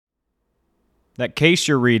That case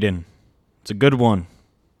you're reading, it's a good one.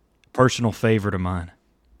 Personal favorite of mine.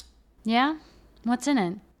 Yeah? What's in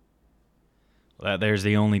it? That there's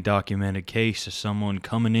the only documented case of someone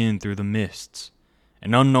coming in through the mists.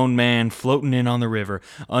 An unknown man floating in on the river,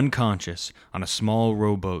 unconscious, on a small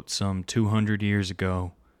rowboat some 200 years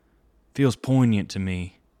ago. Feels poignant to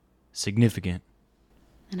me. Significant.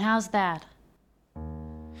 And how's that?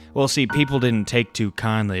 Well, see, people didn't take too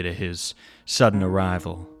kindly to his sudden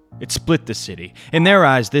arrival. It split the city. In their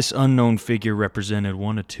eyes, this unknown figure represented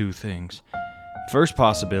one of two things. First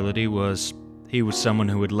possibility was he was someone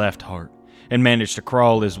who had left Hart and managed to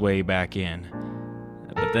crawl his way back in.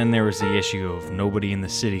 But then there was the issue of nobody in the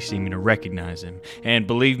city seeming to recognize him. And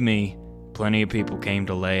believe me, plenty of people came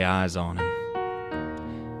to lay eyes on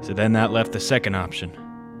him. So then that left the second option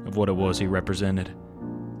of what it was he represented.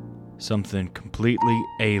 Something completely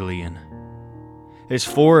alien. This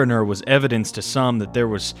foreigner was evidence to some that there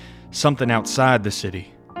was something outside the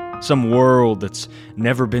city. Some world that's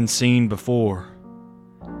never been seen before.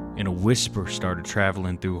 And a whisper started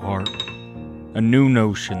traveling through Hart. A new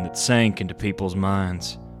notion that sank into people's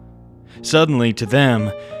minds. Suddenly, to them,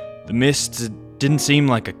 the mists didn't seem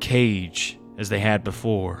like a cage as they had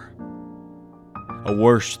before. A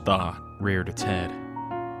worse thought reared its head.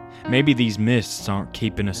 Maybe these mists aren't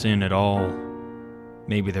keeping us in at all.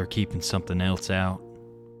 Maybe they're keeping something else out.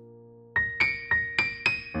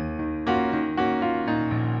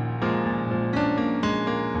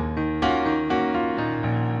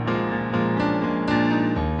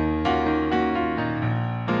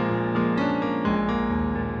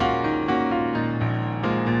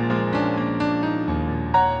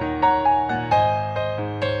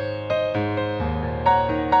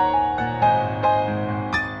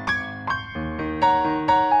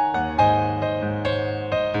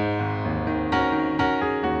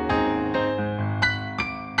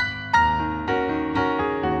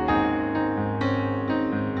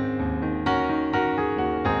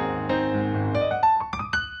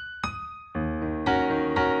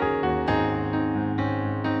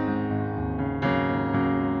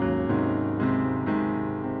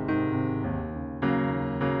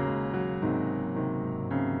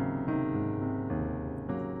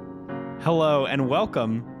 Hello and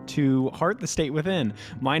welcome to Heart the State Within.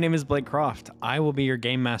 My name is Blake Croft. I will be your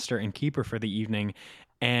game master and keeper for the evening,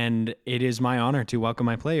 and it is my honor to welcome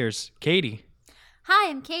my players, Katie.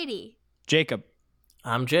 Hi, I'm Katie. Jacob.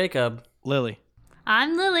 I'm Jacob. Lily.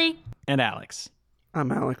 I'm Lily. And Alex.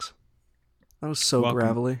 I'm Alex. That was so Welcome.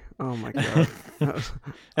 gravelly. Oh my god.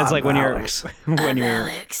 It's like when Alex. you're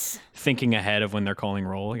Alex. thinking ahead of when they're calling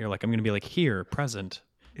roll, you're like, I'm going to be like, here, present.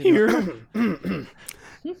 Here.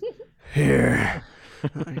 Here.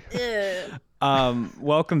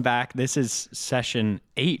 Welcome back. This is session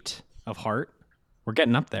 8 of Heart. We're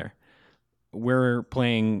getting up there. We're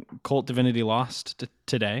playing Cult Divinity Lost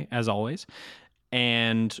today, as always.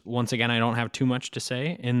 And once again, I don't have too much to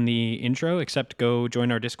say in the intro, except go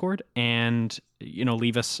join our Discord and,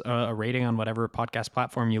 leave us a rating on whatever podcast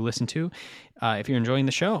platform you listen to if you're enjoying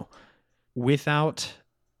the show. Without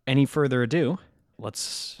any further ado,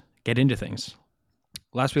 let's get into things.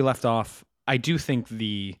 Last we left off, I do think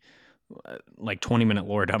the 20-minute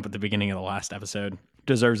lore dump at the beginning of the last episode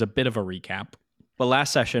deserves a bit of a recap. But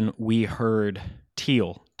last session, we heard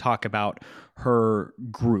Teal talk about her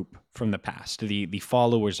group from the past, the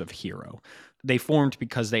followers of Hero. They formed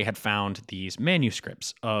because they had found these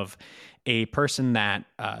manuscripts of a person that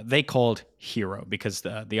they called Hero because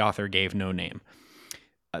the author gave no name.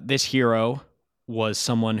 This Hero was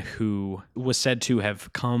someone who was said to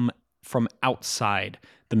have come from outside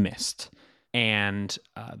the mist. And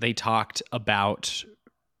they talked about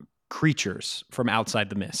creatures from outside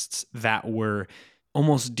the mists that were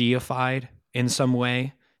almost deified in some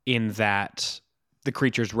way, in that the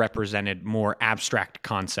creatures represented more abstract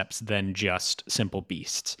concepts than just simple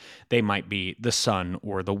beasts. They might be the sun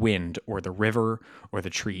or the wind or the river or the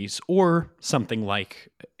trees or something like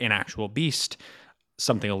an actual beast,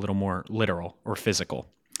 something a little more literal or physical.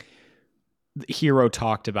 The Hero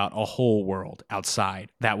talked about a whole world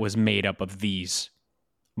outside that was made up of these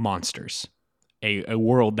monsters, a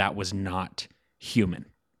world that was not human.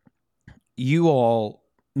 You all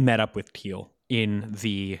met up with Teal in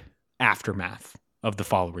the aftermath of the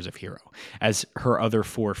followers of Hero, as her other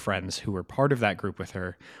 4 friends who were part of that group with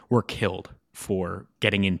her were killed for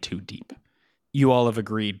getting in too deep. You all have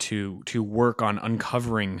agreed to work on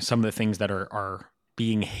uncovering some of the things that are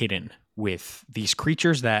being hidden with these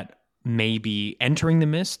creatures that may be entering the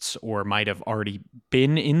mists or might have already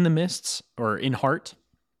been in the mists or in Heart.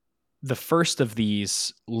 The first of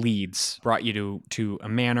these leads brought you to a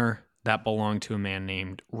manor that belonged to a man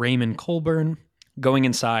named Raymond Colburn. Going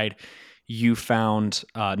inside, you found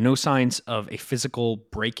no signs of a physical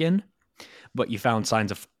break-in, but you found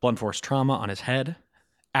signs of blunt force trauma on his head.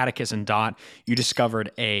 Atticus and Dot, you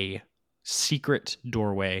discovered a secret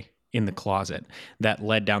doorway in the closet that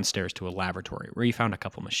led downstairs to a laboratory where you found a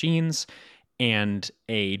couple machines and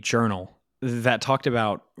a journal that talked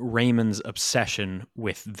about Raymond's obsession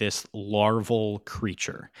with this larval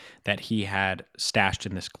creature that he had stashed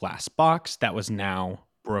in this glass box that was now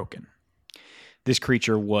broken. This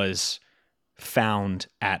creature was found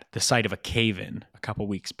at the site of a cave-in a couple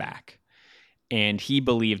weeks back, and he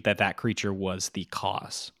believed that that creature was the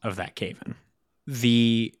cause of that cave-in.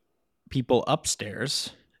 The people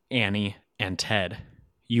upstairs, Annie and Ted,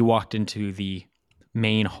 you walked into the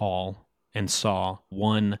main hall and saw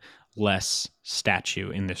one less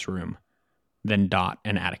statue in this room than Dot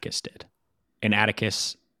and Atticus did. And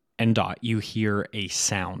Atticus and Dot, you hear a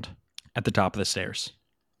sound at the top of the stairs,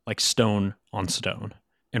 like stone on stone.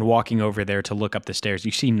 And walking over there to look up the stairs,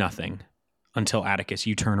 you see nothing until Atticus,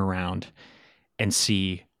 you turn around and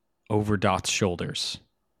see over Dot's shoulders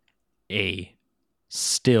a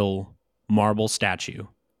still marble statue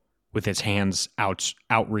with its hands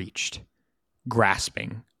outreached,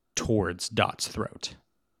 grasping towards Dot's throat.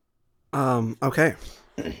 Okay.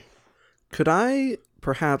 Could I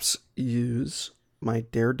perhaps use my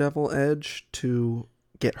daredevil edge to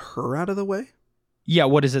get her out of the way? Yeah,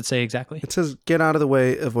 what does it say exactly? It says get out of the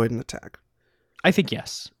way, avoid an attack. I think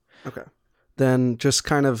yes. Okay. Then just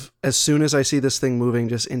kind of, as soon as I see this thing moving,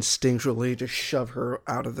 just instinctually just shove her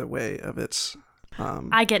out of the way of its...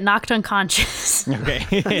 I get knocked unconscious. Okay.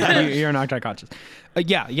 Yeah, you're knocked unconscious.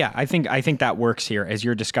 Yeah. I think that works here as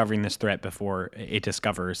you're discovering this threat before it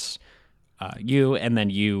discovers you, and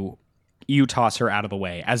then you toss her out of the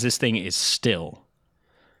way as this thing is still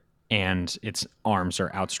and its arms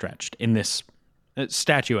are outstretched in this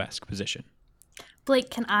statuesque position. Blake,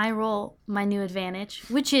 can I roll my new advantage,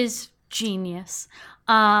 which is genius?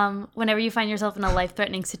 Whenever you find yourself in a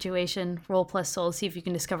life-threatening situation, roll plus soul, see if you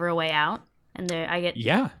can discover a way out. And there, I get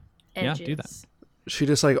edges. Do that. She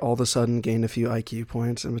just like all of a sudden gained a few IQ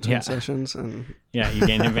points in between sessions, and you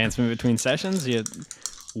gain advancement between sessions.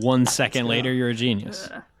 1 second later, you're a genius.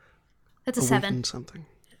 That's a 7. Something.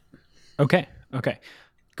 Okay.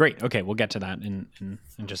 Great. Okay, we'll get to that in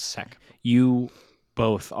just a sec. You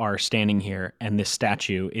both are standing here, and this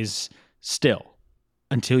statue is still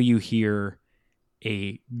until you hear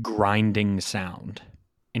a grinding sound,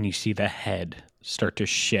 and you see the head start to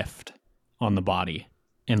shift on the body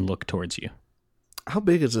and look towards you. How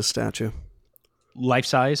big is this statue? Life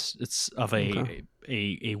size. It's of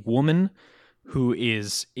a woman who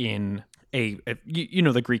is in a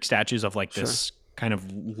the Greek statues of like this kind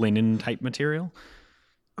of linen type material.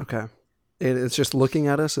 Okay. It's just looking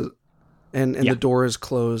at us, and the door is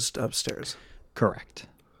closed upstairs. Correct.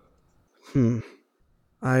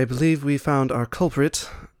 I believe we found our culprit.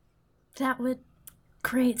 That would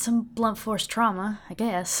create some blunt force trauma, I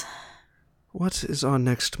guess. What is our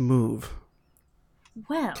next move?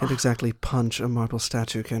 Well, Can't exactly punch a marble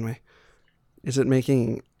statue, can we? Is it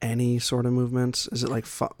making any sort of movements? Is it like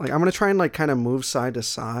I'm going to try and like kind of move side to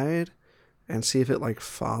side and see if it like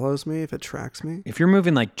follows me, if it tracks me. If you're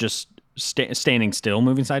moving like just standing still,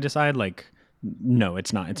 moving side to side, like no,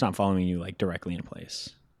 it's not. It's not following you like directly in place.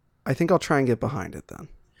 I think I'll try and get behind it then.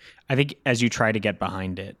 I think as you try to get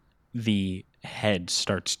behind it, the head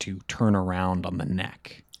starts to turn around on the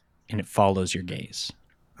neck, and it follows your gaze.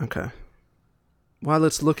 Okay. While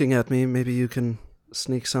it's looking at me, maybe you can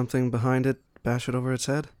sneak something behind it, bash it over its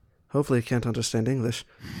head. Hopefully it can't understand English.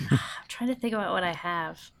 I'm trying to think about what I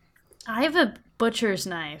have. I have a butcher's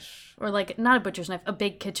knife, or like not a butcher's knife, a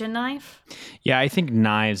big kitchen knife. Yeah, I think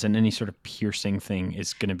knives and any sort of piercing thing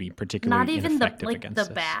is going to be particularly not even ineffective the against the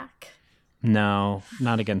this. back. No,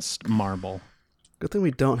 not against marble. Good thing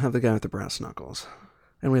we don't have the guy with the brass knuckles.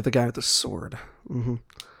 And we have the guy with the sword. Mm-hmm.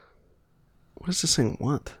 What does this thing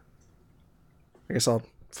want? I guess I'll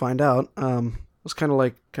find out. Let's kind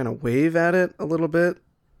of wave at it a little bit.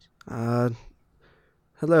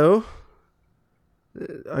 Hello?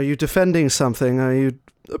 Are you defending something? Are you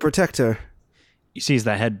a protector? You see as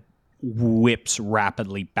the head whips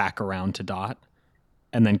rapidly back around to Dot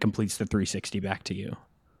and then completes the 360 back to you.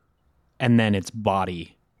 And then its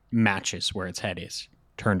body matches where its head is,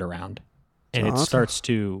 turned around. And it starts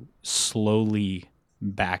to slowly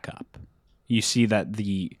back up. You see that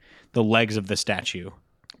the legs of the statue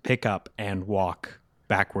pick up and walk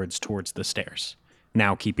backwards towards the stairs,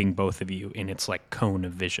 now keeping both of you in its like cone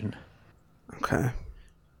of vision. Okay.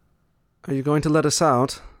 Are you going to let us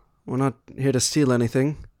out? We're not here to steal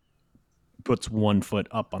anything. puts 1 foot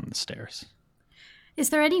up on the stairs. Is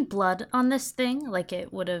there any blood on this thing? Like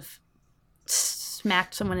it would have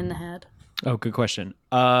smacked someone in the head? Oh, good question.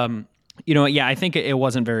 I think it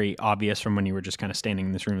wasn't very obvious from when you were just kind of standing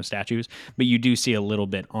in this room of statues, but you do see a little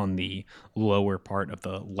bit on the lower part of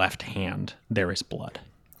the left hand. There is blood.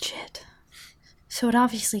 Shit. So it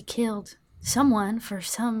obviously killed someone for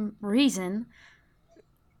some reason.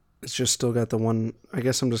 It's just still got the one. I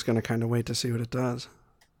guess I'm just going to kind of wait to see what it does.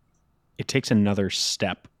 It takes another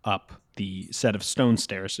step up the set of stone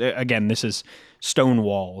stairs. Again, this is stone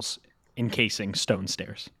walls encasing stone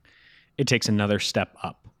stairs. It takes another step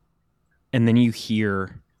up. And then you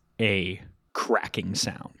hear a cracking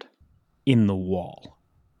sound in the wall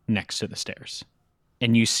next to the stairs.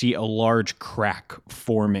 And you see a large crack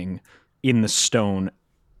forming in the stone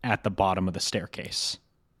at the bottom of the staircase.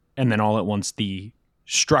 And then all at once, the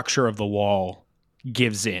structure of the wall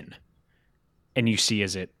gives in. And you see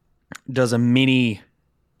as it does a mini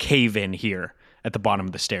cave in here at the bottom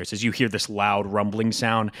of the stairs as you hear this loud rumbling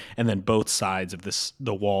sound, and then both sides of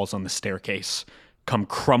the walls on the staircase come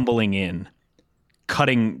crumbling in,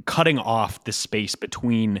 cutting off the space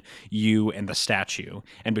between you and the statue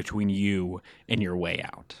and between you and your way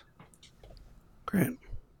out. Great.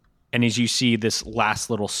 And as you see this last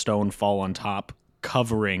little stone fall on top,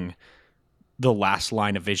 covering the last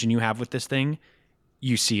line of vision you have with this thing,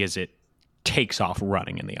 you see as it takes off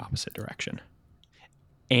running in the opposite direction.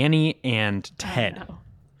 Annie and Ted,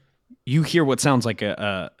 you hear what sounds like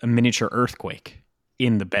a miniature earthquake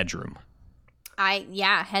in the bedroom.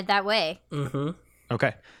 Head that way. Mm-hmm.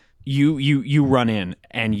 Okay. You run in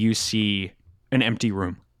and you see an empty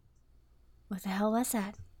room. What the hell was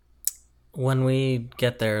that? When we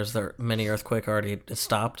get there, is the mini earthquake already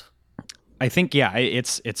stopped? I think,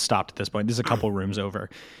 it's stopped at this point. There's a couple rooms over.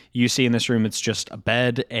 You see in this room, it's just a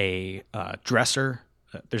bed, a dresser,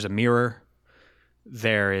 there's a mirror,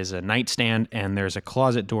 there is a nightstand, and there's a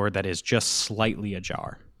closet door that is just slightly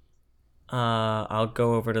ajar. I'll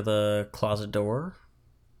go over to the closet door.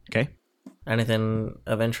 Okay. Anything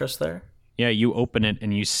of interest there? Yeah, you open it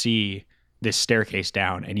and you see this staircase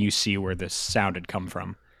down, and you see where this sound had come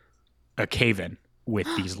from. A cave-in with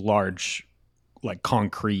these large, like,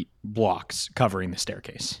 concrete blocks covering the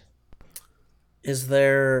staircase. Is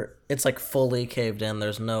there? It's like fully caved in.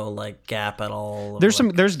 There's no like gap at all. There's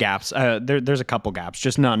gaps. There's a couple gaps,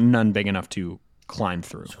 just none big enough to climb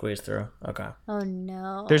through. Squeeze through. Okay. Oh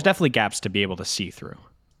no. There's definitely gaps to be able to see through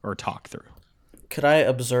or talk through. Could I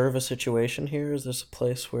observe a situation here? Is this a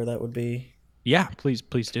place where that would be? Yeah, please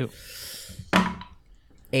do.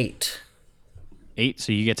 8. 8,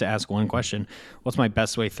 so you get to ask one question. What's my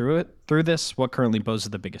best way through this? What currently poses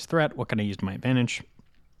the biggest threat? What can I use to my advantage?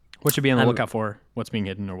 What should be on the lookout for? What's being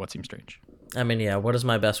hidden or what seems strange? I mean, yeah, what is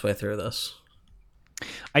my best way through this?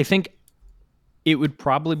 I think it would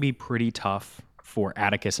probably be pretty tough for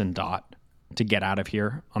Atticus and Dot to get out of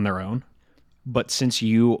here on their own. But since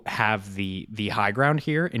you have the high ground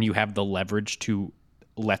here and you have the leverage to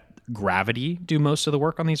let gravity do most of the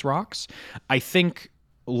work on these rocks, I think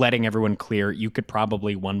letting everyone clear, you could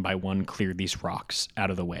probably one by one clear these rocks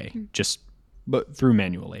out of the way, but through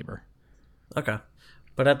manual labor. Okay.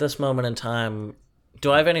 But at this moment in time,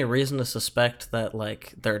 do I have any reason to suspect that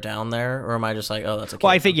like they're down there, or am I just like, oh, that's a cave?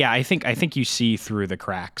 Well, I think you see through the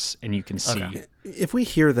cracks and you can see. Okay. If we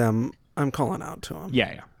hear them, I'm calling out to them.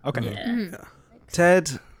 Yeah. Okay. Yeah.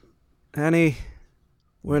 Ted, Annie,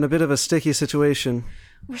 we're in a bit of a sticky situation.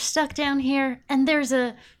 We're stuck down here, and there's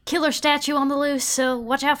a killer statue on the loose, so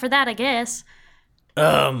watch out for that, I guess.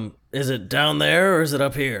 Is it down there or is it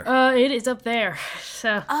up here? It is up there,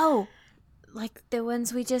 so... Oh, like the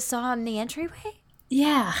ones we just saw in the entryway?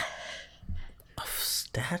 Yeah. A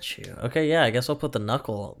statue. Okay, yeah, I guess I'll put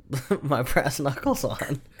my brass knuckles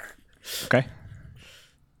on. Okay.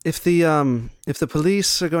 If the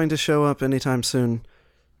police are going to show up anytime soon,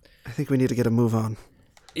 I think we need to get a move on.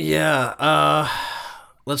 Yeah,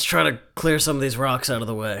 let's try to clear some of these rocks out of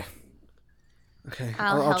the way. Okay,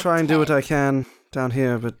 I'll I'll help try and do what Ted. I can down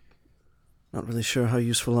here, but not really sure how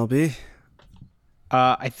useful I'll be.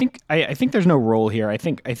 I think there's no role here. I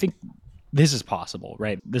think this is possible,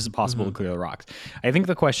 right? This is possible to clear the rocks. I think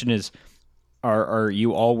the question is, are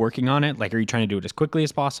you all working on it? Like, are you trying to do it as quickly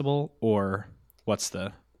as possible, or what's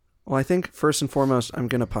the? Well, I think first and foremost, I'm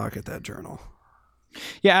gonna pocket that journal.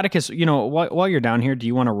 Yeah, Atticus. While you're down here, do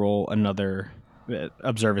you want to roll another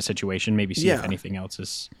observe a situation? Maybe see if anything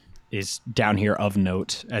else is down here of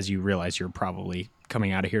note, as you realize you're probably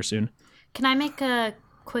coming out of here soon. Can I make a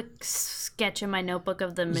quick sketch in my notebook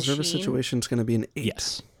of the machine? Observe a situation's gonna be an 8.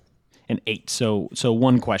 Yes, an 8. So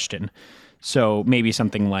one question. So maybe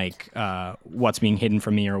something like what's being hidden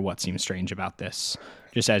from me or what seems strange about this,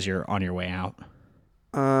 just as you're on your way out.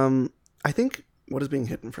 I think what is being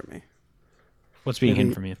hidden from me? What's being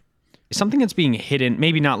hidden from you? Something that's being hidden,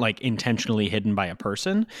 maybe not like intentionally hidden by a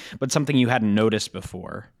person, but something you hadn't noticed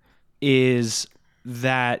before, is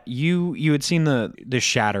that you had seen the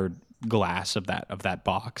shattered glass of that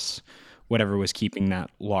box, whatever was keeping that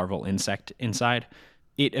larval insect inside.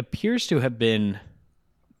 It appears to have been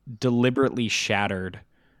deliberately shattered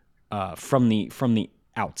from the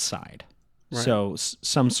outside. Right. So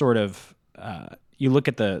some sort of you look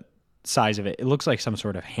at the size of it, it looks like some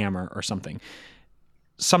sort of hammer or something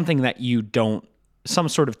that you don't, some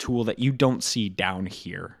sort of tool that you don't see down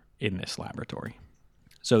here in this laboratory.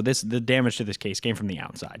 So the damage to this case came from the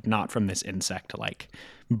outside, not from this insect like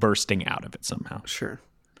bursting out of it somehow. Sure.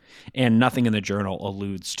 And nothing in the journal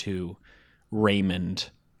alludes to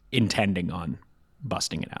Raymond intending on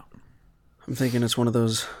busting it out. I'm thinking it's one of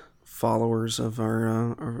those followers of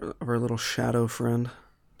our little shadow friend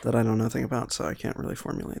that I know nothing about, so I can't really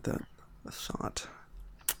formulate that thought.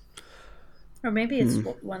 Or maybe it's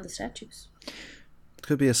one of the statues.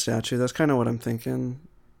 Could be a statue. That's kind of what I'm thinking.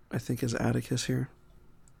 I think is Atticus here.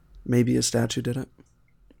 Maybe a statue did it.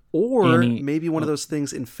 Or maybe one of those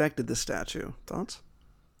things infected the statue. Thoughts?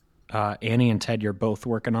 Annie and Ted, you're both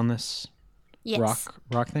working on this Yes.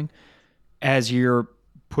 rock thing. As you're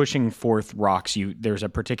pushing forth rocks, there's a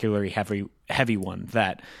particularly heavy one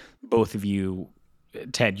that both of you,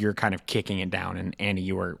 Ted, you're kind of kicking it down, and Annie,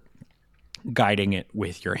 you are guiding it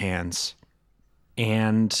with your hands.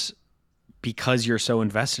 And because you're so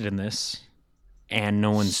invested in this, and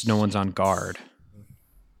no one's on guard,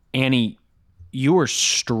 Annie, you are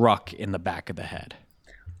struck in the back of the head.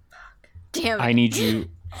 Damn it. I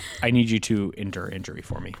need you to endure injury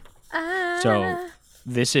for me. So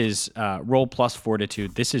this is roll plus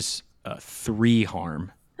fortitude. This is 3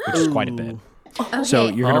 harm, which is quite a bit. Okay. So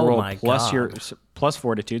you're going to roll God. plus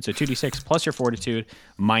fortitude, so 2d6 plus your fortitude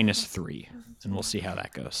minus 3, and we'll see how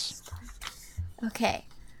that goes. Okay.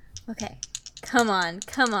 Come on.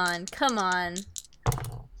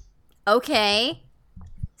 Okay.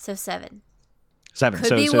 So 7. 7.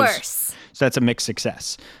 Could be worse. So that's a mixed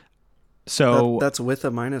success. So That's with a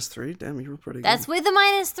 -3? Damn, you were pretty good. That's with a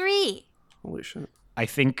 -3. Holy shit. I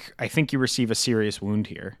think you receive a serious wound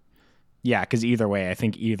here. Yeah, because either way, I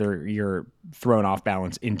think either you're thrown off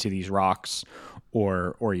balance into these rocks,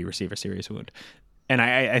 or you receive a serious wound. And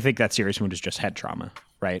I think that serious wound is just head trauma,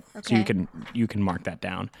 right? Okay. So you can mark that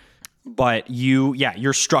down. But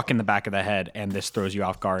you're struck in the back of the head, and this throws you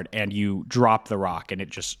off guard, and you drop the rock, and it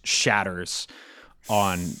just shatters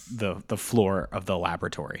on the floor of the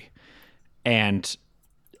laboratory. And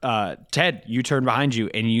Ted, you turn behind you,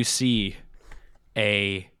 and you see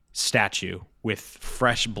a statue with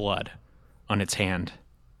fresh blood on its hand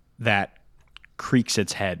that creaks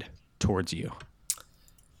its head towards you.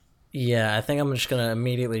 Yeah, I think I'm just going to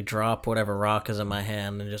immediately drop whatever rock is in my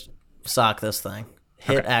hand and just sock this thing.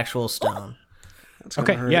 Hit actual stone.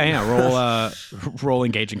 Okay. Yeah. Roll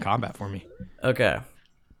engage in combat for me. Okay.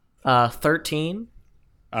 13.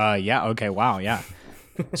 Yeah. Okay. Wow. Yeah.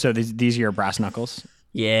 So these are your brass knuckles.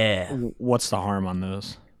 Yeah. What's the harm on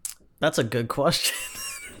those? That's a good question.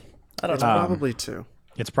 I don't It's know. probably 2.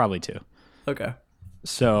 It's probably 2. Okay.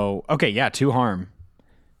 So okay, yeah, 2 harm.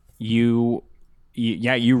 You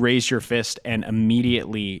raise your fist and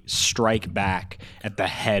immediately strike back at the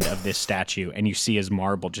head of this statue, and you see as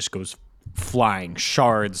marble just goes flying.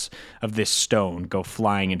 Shards of this stone go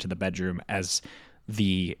flying into the bedroom as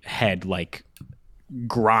the head like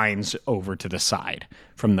grinds over to the side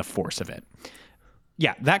from the force of it.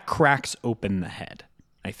 Yeah, that cracks open the head,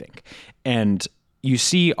 I think. And you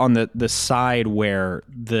see on the side where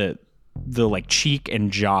the like cheek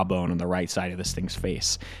and jawbone on the right side of this thing's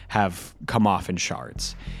face have come off in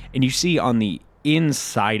shards. And you see on the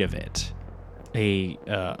inside of it a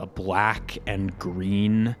black and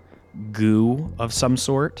green goo of some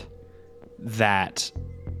sort that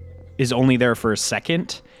is only there for a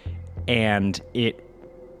second, and it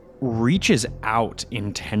reaches out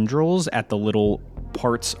in tendrils at the little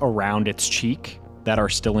parts around its cheek that are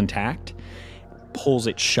still intact, pulls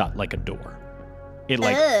it shut like a door. It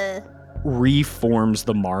like reforms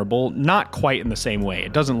the marble, not quite in the same way.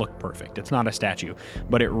 It doesn't look perfect. It's not a statue,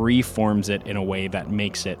 but it reforms it in a way that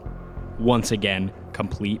makes it once again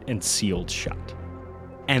complete and sealed shut.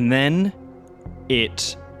 And then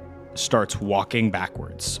it starts walking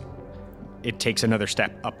backwards. It takes another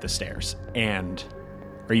step up the stairs. And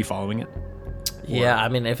are you following it? Yeah, I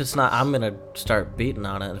mean, if it's not, I'm going to start beating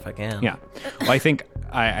on it if I can. Yeah. Well, I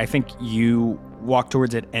think you walk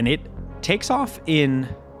towards it, and it takes off in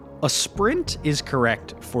A sprint is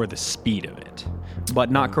correct for the speed of it,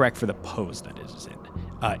 but not correct for the pose that it is in.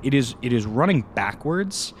 It is running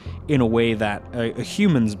backwards in a way that a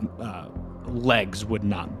human's legs would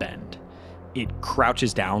not bend. It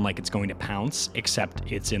crouches down like it's going to pounce,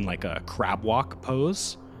 except it's in like a crab walk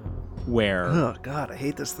pose, where Oh God, I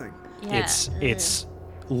hate this thing. Yeah. its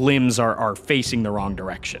limbs are facing the wrong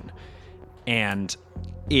direction, and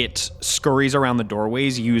it scurries around the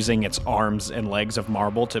doorways using its arms and legs of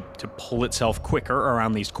marble to pull itself quicker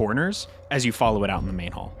around these corners as you follow it out in the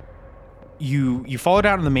main hall. You follow it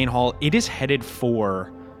out in the main hall. It is headed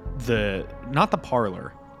for not the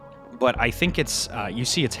parlor, but I think it's you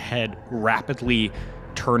see its head rapidly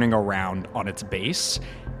turning around on its base,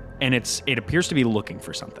 and it appears to be looking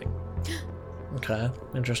for something. Okay,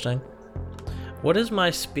 interesting. What is my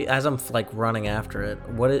speed as I'm like running after it?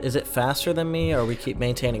 Is it faster than me, or we keep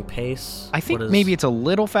maintaining pace? I think maybe it's a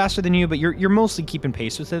little faster than you, but you're mostly keeping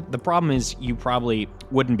pace with it. The problem is you probably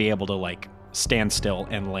wouldn't be able to like stand still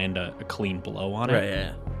and land a clean blow on it right.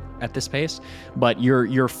 Yeah. at this pace. But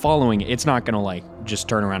you're following it. It's not gonna like just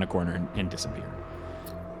turn around a corner and disappear.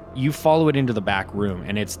 You follow it into the back room,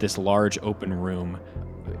 and it's this large open room.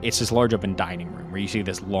 It's this large open dining room where you see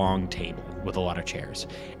this long table with a lot of chairs,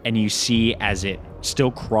 and you see as it,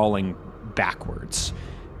 still crawling backwards,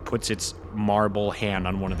 puts its marble hand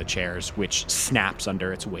on one of the chairs, which snaps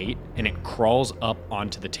under its weight, and it crawls up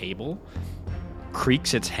onto the table,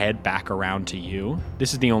 creaks its head back around to you.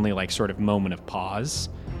 This is the only like sort of moment of pause,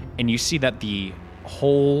 and you see that the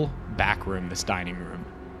whole back room, this dining room,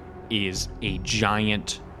 is a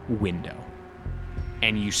giant window,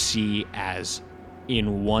 and you see as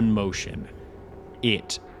in one motion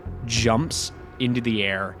it jumps into the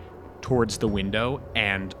air towards the window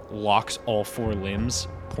and locks all four limbs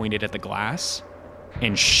pointed at the glass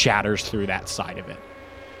and shatters through that side of it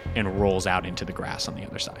and rolls out into the grass on the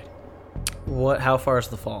other side. How far is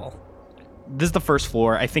the fall? This is the first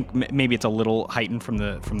floor. I think maybe it's a little heightened from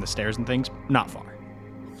the stairs and things. Not far.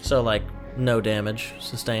 So like no damage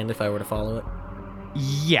sustained if I were to follow it.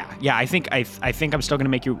 Yeah. I think I'm still gonna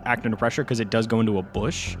make you act under pressure because it does go into a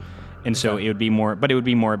bush, and so it would be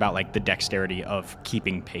more about like the dexterity of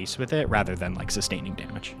keeping pace with it rather than like sustaining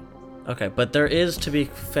damage. Okay, but there is, to be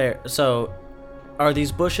fair, so are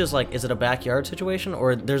these bushes like, is it a backyard situation,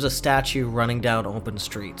 or there's a statue running down open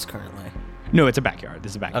streets currently? No, it's a backyard.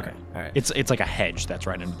 This is a backyard. Okay, all right. It's like a hedge that's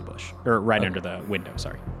right under the bush, or right under the window.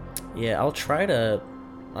 Sorry. Yeah, I'll try to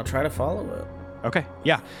follow it. Okay.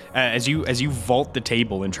 Yeah. As you vault the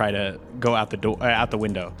table and try to go out the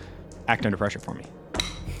window, act under pressure for me.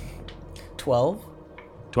 12?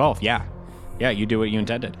 12. Yeah. You do what you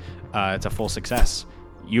intended. It's a full success.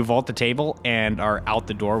 You vault the table and are out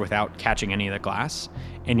the door without catching any of the glass,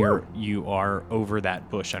 and you are over that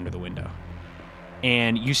bush under the window.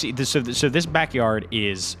 And you see this. So this backyard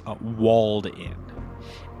is walled in,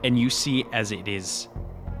 and you see as it is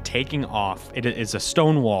taking off. It is a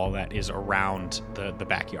stone wall that is around the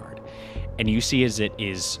backyard, and you see as it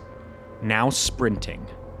is now sprinting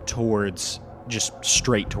just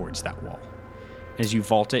straight towards that wall. As you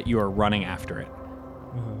vault it, you are running after it,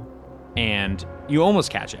 and you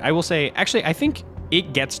almost catch it. I will say, actually, I think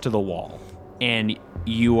it gets to the wall, and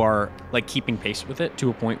you are like keeping pace with it to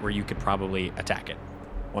a point where you could probably attack it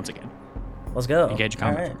once again. Let's go. Engage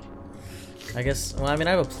combat. All right. I guess, well, I mean,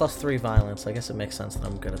 I have a +3 violence. I guess it makes sense that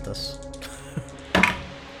I'm good at this.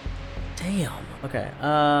 Damn. Okay.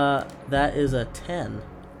 That is a 10.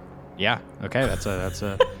 Yeah. Okay.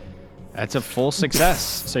 That's a full success.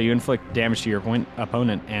 So you inflict damage to your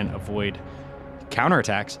opponent and avoid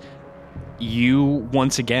counterattacks. You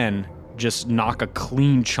once again just knock a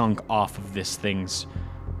clean chunk off of this thing's.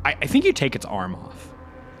 I think you take its arm off.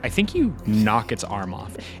 I think you knock its arm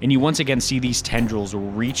off, and you once again see these tendrils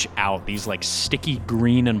reach out, these like sticky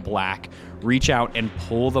green and black, reach out and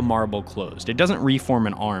pull the marble closed. It doesn't reform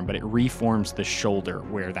an arm, but it reforms the shoulder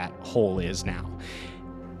where that hole is now.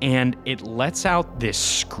 And it lets out this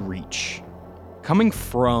screech coming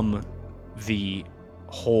from the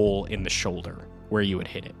hole in the shoulder where you had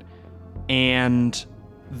hit it. And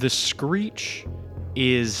the screech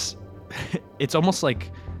is, it's almost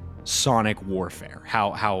like sonic warfare,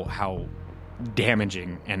 how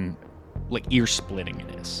damaging and like ear splitting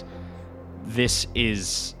it is. This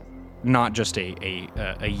is not just a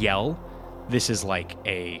yell. This is like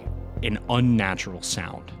an unnatural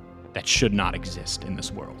sound that should not exist in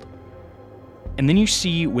this world. And then you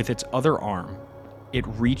see with its other arm, it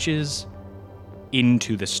reaches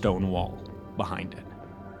into the stone wall behind it,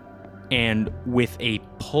 and with a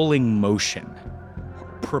pulling motion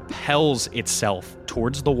propels itself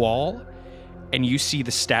towards the wall, and you see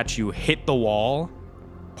the statue hit the wall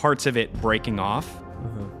parts of it breaking off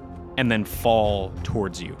and then fall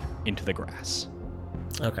towards you into the grass.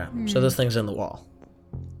 Okay, so this thing's in the wall.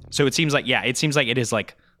 So it seems like it is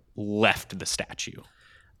like left the statue.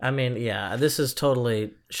 I mean, yeah, this is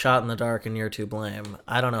totally shot in the dark and you're to blame.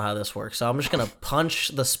 I don't know how this works, so I'm just going to punch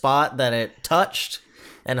the spot that it touched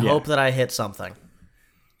and hope that I hit something.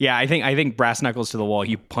 Yeah, I think brass knuckles to the wall.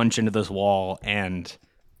 You punch into this wall and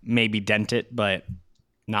maybe dent it, but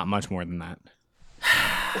not much more than that.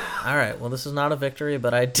 All right, well, this is not a victory,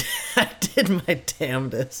 but I did my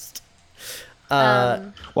damnedest.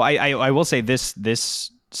 Well, I will say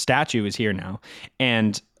this statue is here now,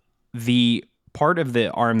 and the part of the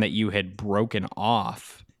arm that you had broken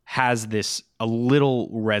off has a little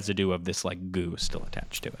residue of this like goo still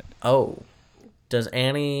attached to it. Oh, does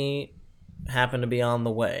Annie happen to be on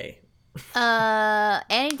the way?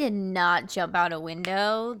 Annie did not jump out a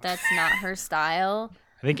window. That's not her style.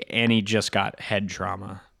 I think Annie just got head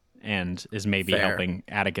trauma and is maybe Fair. helping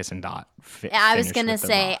Atticus and Dot. I was finish gonna with the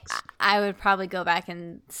say rocks. I would probably go back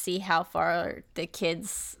and see how far the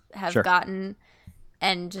kids have Sure. gotten,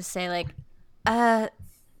 and just say like, Ted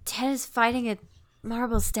is fighting a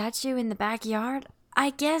marble statue in the backyard.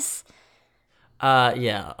 I guess.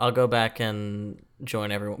 Yeah, I'll go back and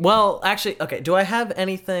join everyone. Well, actually, okay, do I have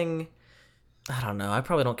anything... I don't know. I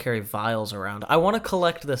probably don't carry vials around. I want to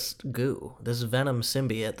collect this goo, this venom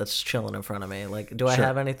symbiote that's chilling in front of me. Like, do I Sure.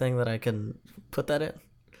 have anything that I can put that in?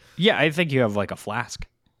 Yeah, I think you have like a flask.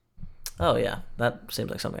 Oh, yeah. That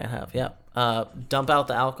seems like something I have. Yeah. Dump out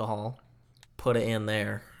the alcohol, put it in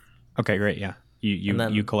there, Okay, great. Yeah, you And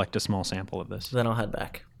then- you collect a small sample of this. then I'll head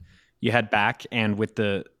back. You head back, and with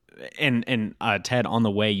the and Ted, on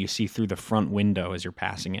the way, you see through the front window as you're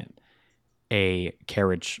passing it a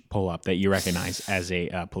carriage pull up that you recognize as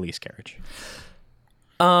a police carriage.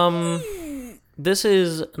 This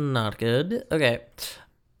is not good. Okay.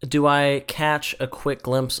 Do I catch a quick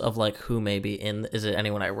glimpse of like who may be in? Is it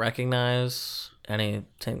anyone I recognize?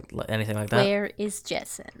 Anything like that? Where is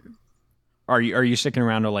Jessen? Are you sticking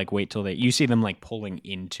around to like wait till you see them like pulling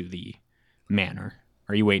into the manor?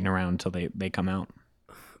 Are you waiting around until they come out?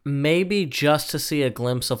 Maybe just to see a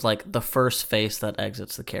glimpse of like the first face that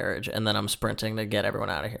exits the carriage, and then I'm sprinting to get everyone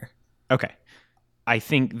out of here. Okay. I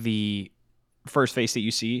think the first face that you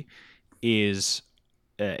see is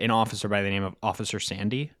an officer by the name of Officer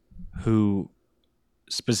Sandy, who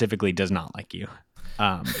specifically does not like you.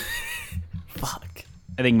 Fuck.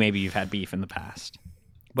 I think maybe you've had beef in the past,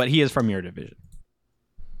 but he is from your division.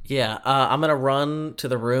 Yeah, I'm gonna run to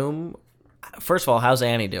the room. First of all, how's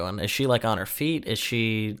Annie doing? Is she like on her feet? Is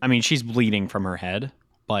she... I mean, she's bleeding from her head,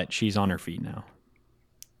 but she's on her feet now.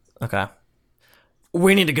 Okay.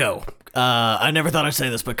 We need to go. I never thought I'd say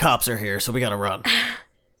this, but cops are here, so we gotta run.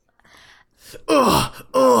 Ugh,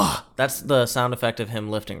 ugh. That's the sound effect of him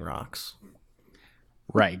lifting rocks.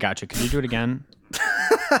 Right, gotcha. Could you do it again?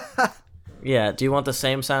 Yeah, do you want the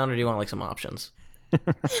same sound or do you want like some options?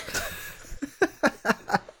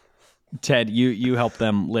 Ted, you help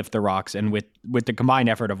them lift the rocks, and with the combined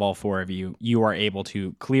effort of all four of you, you are able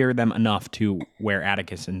to clear them enough to where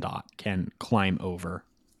Atticus and Dot can climb over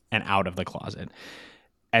and out of the closet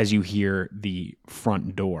as you hear the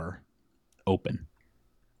front door open.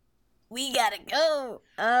 We gotta go.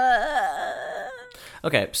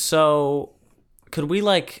 Okay, so could we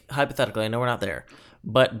like, hypothetically, I know we're not there,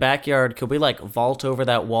 but backyard, could we like vault over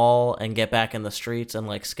that wall and get back in the streets and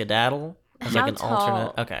like skedaddle? As How like an tall?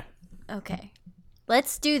 alternate. Okay. Okay,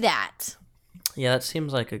 let's do that. Yeah, that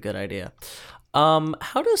seems like a good idea.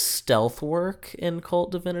 How does stealth work in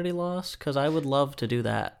Cult Divinity Lost? Because I would love to do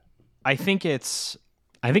that. I think it's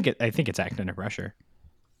acting under pressure.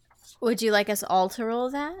 Would you like us all to roll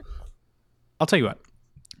that? I'll tell you what.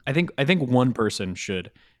 I think one person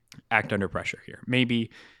should act under pressure here.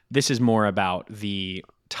 Maybe this is more about the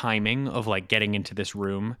timing of like getting into this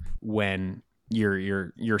room when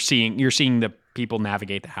you're seeing the people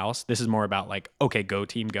navigate the house. This is more about like, okay, go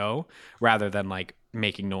team go, rather than like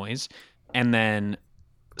making noise. And then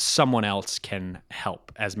someone else can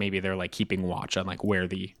help as maybe they're like keeping watch on like where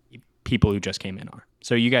the people who just came in are.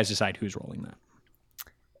 So you guys decide who's rolling that.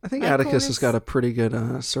 I think My Atticus has coolness- got a pretty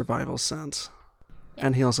good survival sense.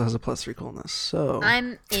 And he also has a +3 coolness. So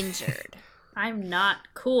I'm injured. I'm not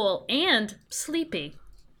cool and sleepy.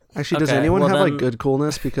 actually, does Okay, anyone well have then- like good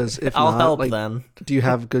coolness? Because if I'll not, help like, then. do you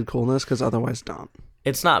have good coolness? Because otherwise, don't.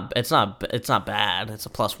 It's not bad. It's a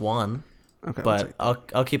 +1. Okay, But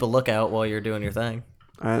I'll keep a lookout while you're doing your thing.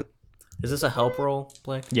 all right. Is this a help roll,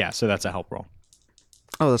 Blake? Yeah, so that's a help roll.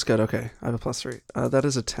 Oh, that's good. Okay, I have a +3. That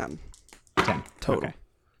is a 10 10 total. Okay.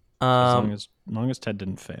 As long as Ted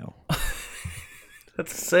didn't fail.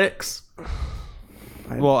 That's 6.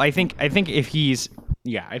 Well, I think if he's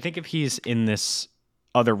in this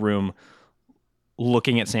other room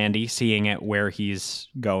looking at Sandy, seeing it where he's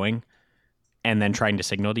going, and then trying to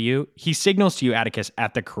signal to you, he signals to you, Atticus,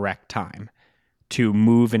 at the correct time to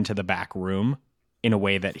move into the back room in a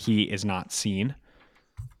way that he is not seen.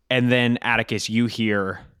 And then, Atticus, you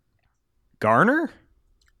hear, Garner?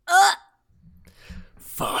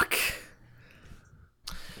 Fuck.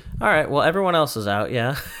 All right, well, everyone else is out,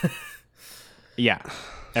 yeah. Yeah.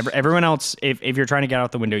 Everyone else, if you're trying to get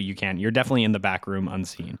out the window, you can. You're definitely in the back room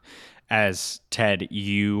unseen. As Ted,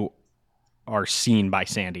 you are seen by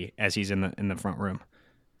Sandy as he's in the front room.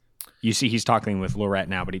 You see he's talking with Lorette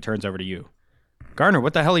now, but he turns over to you. Garner,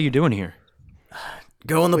 what the hell are you doing here?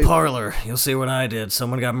 Go in the parlor. You'll see what I did.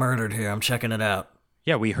 Someone got murdered here. I'm checking it out.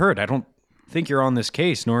 Yeah, we heard. I don't think you're on this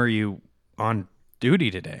case, nor are you on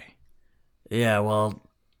duty today. Yeah, well,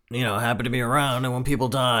 happy to be around, and when people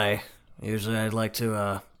die, usually I'd like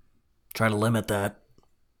to try to limit that.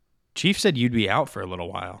 Chief said you'd be out for a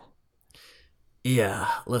little while. Yeah,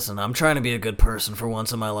 listen, I'm trying to be a good person for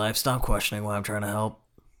once in my life. Stop questioning why I'm trying to help.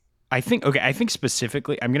 I think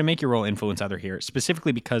specifically, I'm going to make you roll influence other here,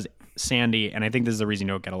 specifically because Sandy, and I think this is the reason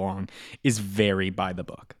you don't get along, is very by the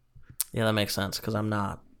book. Yeah, that makes sense, because I'm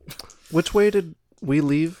not. Which way did we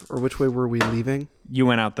leave, or which way were we leaving? You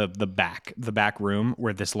went out the back room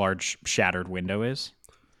where this large shattered window is.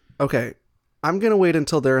 Okay, I'm going to wait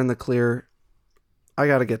until they're in the clear. I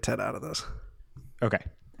got to get Ted out of this. Okay.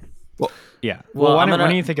 Well, yeah. Well, why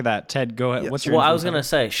don't you think of that? Ted, go ahead. Yes. What's your Well, I was influence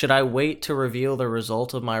going to say, should I wait to reveal the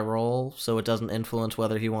result of my roll so it doesn't influence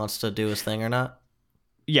whether he wants to do his thing or not?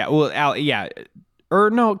 Yeah, well, yeah. Or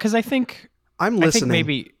no, because I think... I'm listening. I think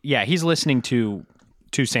maybe, yeah, he's listening to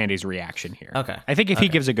Sandy's reaction here. Okay. I think if he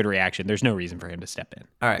gives a good reaction, there's no reason for him to step in.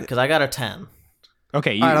 All right, because I got a 10.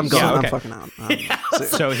 Okay. All right, I'm going. Yeah, okay. I'm fucking out.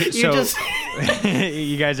 So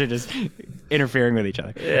you guys are just interfering with each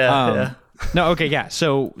other. Yeah. No, okay, yeah.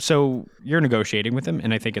 So you're negotiating with him,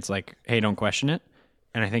 and I think it's like, hey, don't question it.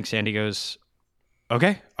 And I think Sandy goes,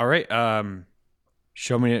 okay, all right.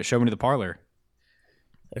 Show me to the parlor.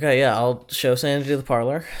 Okay, yeah, I'll show Sandy to the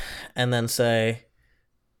parlor and then say,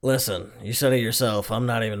 listen, you said it yourself, I'm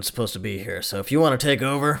not even supposed to be here, so if you want to take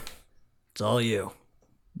over, it's all you.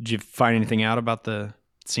 Did you find anything out about the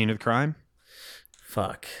scene of the crime?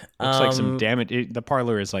 Fuck. Looks like some damage. The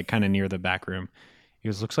parlor is like kind of near the back room. He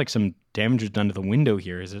goes, looks like some damage was done to the window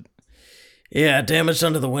here, is it? Yeah, damage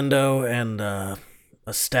done to the window and a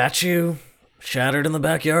statue shattered in the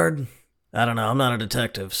backyard. I don't know, I'm not a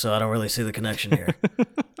detective, so I don't really see the connection here.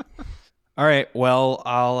 All right, well,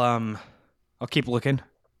 I'll keep looking.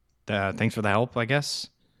 Thanks for the help, I guess.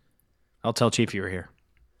 I'll tell Chief you were here.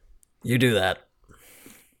 You do that.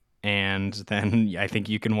 And then I think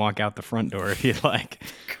you can walk out the front door if you'd like.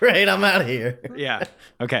 Great, I'm out of here. Yeah.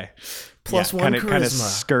 Okay. Plus one kind of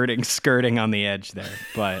charisma. skirting on the edge there,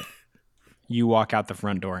 but you walk out the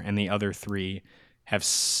front door, and the other three have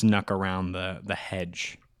snuck around the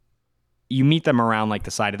hedge. You meet them around like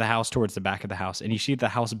the side of the house towards the back of the house, and you see the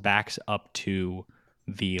house backs up to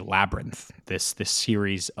the labyrinth, this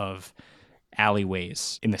series of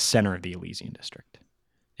alleyways in the center of the Elysian district.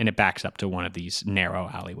 And it backs up to one of these narrow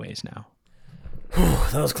alleyways now.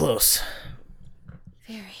 That was close.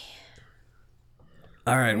 Very.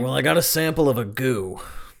 All right, well, I got a sample of a goo.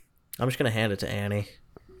 I'm just going to hand it to Annie.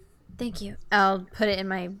 Thank you. I'll put it in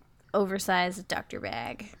my oversized doctor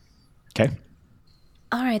bag. Okay.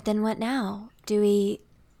 All right, then what now? Do we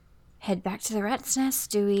head back to the rat's nest?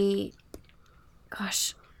 Do we...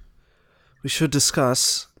 Gosh. We should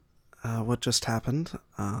discuss what just happened.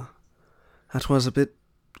 That was a bit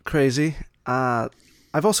crazy.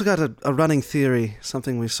 I've also got a running theory,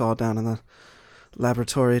 something we saw down in the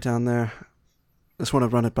laboratory down there. Just want to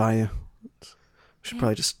run it by you. We should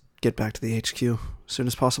probably just get back to the HQ as soon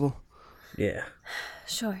as possible. Yeah.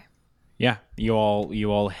 Sure. Yeah, you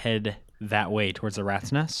all head that way towards the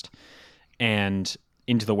rat's nest and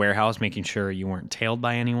into the warehouse, making sure you weren't tailed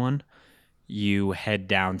by anyone. You head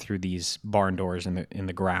down through these barn doors in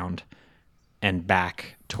the ground and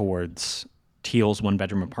back towards Teal's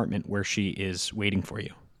one-bedroom apartment where she is waiting for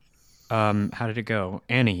you. How did it go?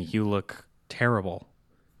 Annie, you look terrible.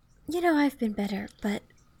 I've been better, but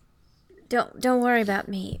don't worry about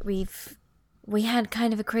me. We had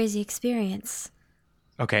kind of a crazy experience.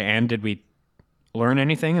 Okay, and did we learn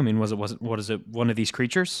anything? I mean, was it one of these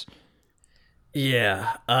creatures?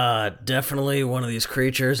 Yeah, definitely one of these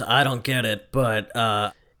creatures. I don't get it, but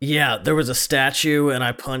yeah, there was a statue and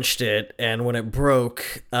I punched it, and when it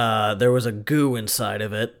broke, there was a goo inside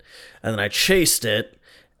of it, and then I chased it,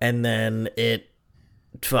 and then it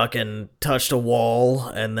fucking touched a wall,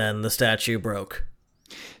 and then the statue broke.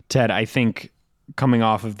 Ted, I think coming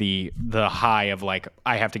off of the high of like,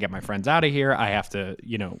 I have to get my friends out of here. I have to,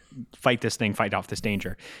 fight this thing, fight off this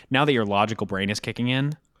danger. Now that your logical brain is kicking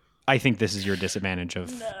in, I think this is your disadvantage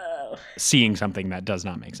of seeing something that does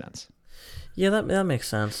not make sense. Yeah, that makes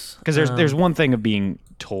sense. Because there's one thing of being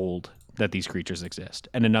told that these creatures exist,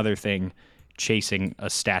 and another thing chasing a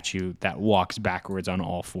statue that walks backwards on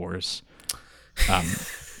all fours.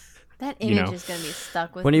 That image is going to be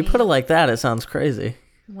stuck with When me you put it like that, it sounds crazy.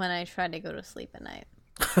 when I try to go to sleep at night.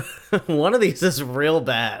 One of these is real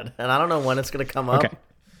bad, and I don't know when it's going to come up. Okay.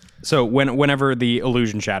 So whenever the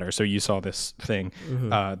illusion shatters, so you saw this thing,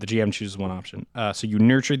 the GM chooses one option. So you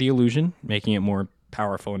nurture the illusion, making it more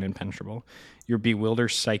powerful and impenetrable. Your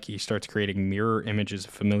bewildered psyche starts creating mirror images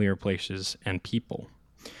of familiar places and people.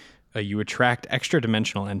 You attract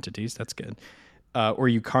extra-dimensional entities. That's good. Or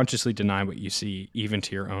you consciously deny what you see, even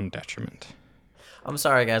to your own detriment. I'm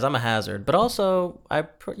sorry, guys. I'm a hazard, but also I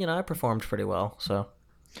performed pretty well. So,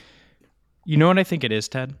 You know what I think it is,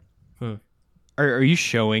 Ted? Are you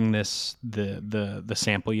showing this the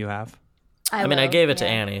sample you have? I mean, I gave it to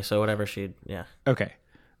Annie, so whatever yeah. Okay.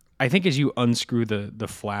 I think as you unscrew the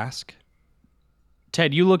flask,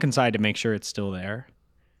 Ted, you look inside to make sure it's still there,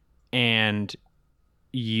 and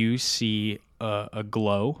you see a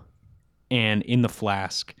glow, and in the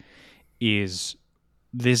flask is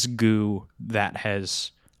this goo that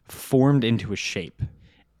has formed into a shape,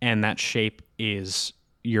 and that shape is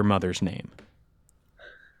your mother's name.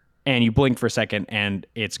 And you blink for a second, and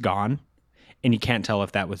it's gone, and you can't tell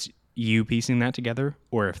if that was you piecing that together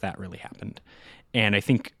or if that really happened. And I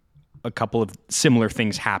think a couple of similar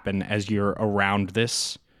things happen as you're around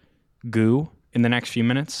this goo in the next few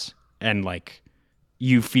minutes, and like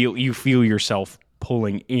you feel yourself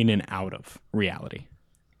pulling in and out of reality.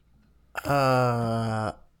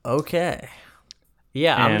 Okay.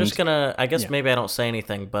 Yeah, I'm just gonna. I guess yeah. maybe I don't say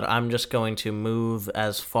anything, but I'm just going to move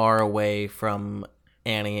as far away from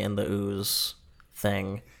Annie and the ooze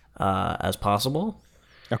thing as possible.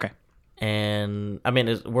 Okay. And I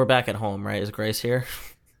mean, we're back at home, right? Is Grace here?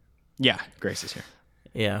 Yeah, Grace is here.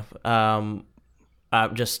 Yeah. I'm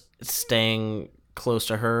just staying close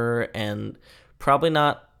to her and probably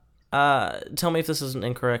not. Tell me if this is an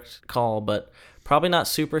incorrect call, but probably not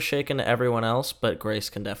super shaken to everyone else, but Grace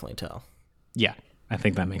can definitely tell. Yeah, I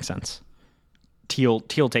think that makes sense. Teal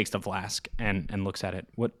takes the flask and looks at it.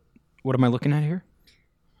 What am I looking at here?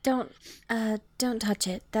 Don't touch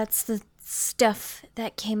it. That's the stuff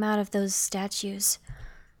that came out of those statues.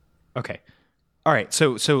 Okay. All right.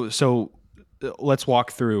 So let's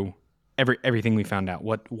walk through everything we found out.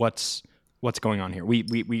 What's going on here?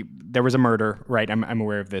 We there was a murder, right? I'm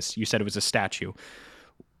aware of this. You said it was a statue.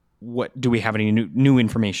 What do we have any new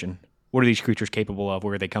information? What are these creatures capable of?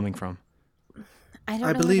 Where are they coming from? I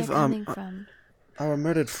don't know believe, where they're coming from. Our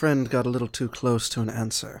murdered friend got a little too close to an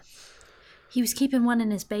answer. He was keeping one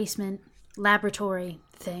in his basement laboratory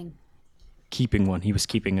thing. Keeping one. He was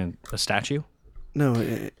keeping a statue? No,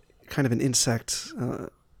 kind of an insect.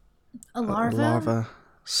 A larva? A larva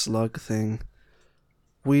slug thing.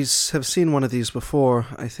 We have seen one of these before,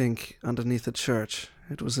 I think, underneath the church.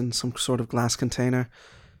 It was in some sort of glass container.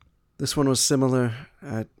 This one was similar.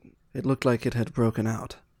 It looked like it had broken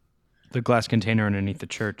out. The glass container underneath the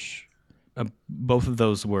church, both of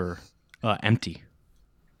those were empty.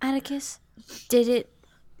 Atticus, did it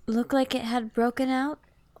look like it had broken out?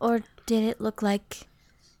 Or did it look like...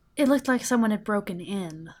 It looked like someone had broken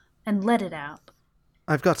in and let it out.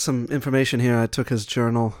 I've got some information here. I took his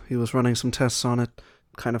journal. He was running some tests on it.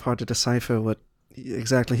 Kind of hard to decipher what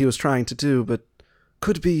exactly he was trying to do, but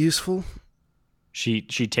could be useful. She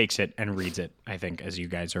takes it and reads it, I think, as you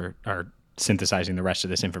guys are synthesizing the rest of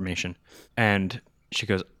this information. And she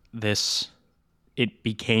goes, it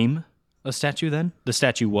became a statue then? The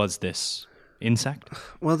statue was this insect?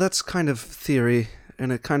 Well, that's kind of theory,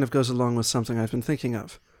 and it kind of goes along with something I've been thinking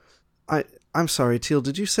of. I'm sorry, Teal,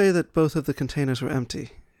 did you say that both of the containers were empty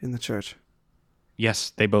in the church? Yes,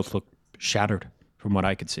 they both look shattered from what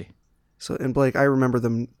I could see. So, and Blake, I remember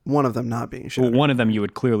one of them not being shattered. Well, one of them you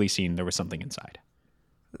had clearly seen there was something inside.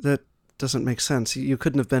 That doesn't make sense. You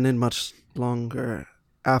couldn't have been in much longer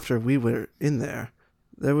after we were in there.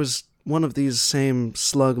 There was one of these same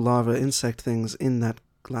slug, larva, insect things in that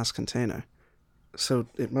glass container. So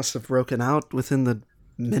it must have broken out within the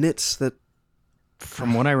minutes that...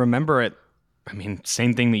 From what I remember,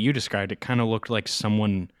 same thing that you described. It kind of looked like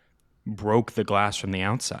someone broke the glass from the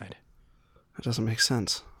outside. That doesn't make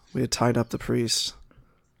sense. We had tied up the priest.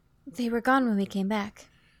 They were gone when we came back.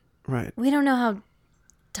 Right. We don't know how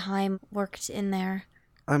time worked in there.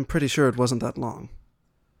 I'm pretty sure it wasn't that long.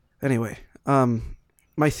 Anyway,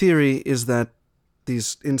 my theory is that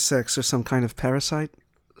these insects are some kind of parasite,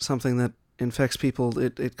 something that infects people.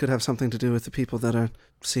 It could have something to do with the people that are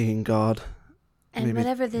seeing God. And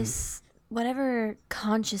Maybe- whatever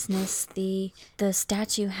consciousness the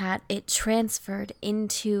statue had, it transferred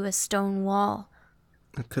into a stone wall.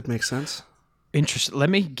 That could make sense.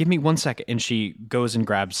 Interesting. Give me 1 second. And she goes and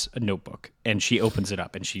grabs a notebook and she opens it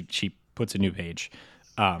up and she puts a new page,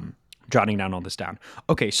 jotting down all this down.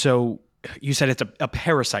 Okay, so you said it's a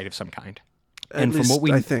parasite of some kind. At least,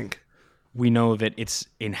 I think. We know that it's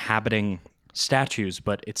inhabiting statues,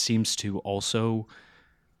 but it seems to also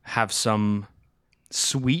have some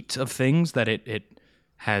suite of things that it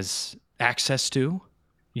has access to.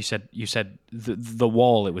 You said the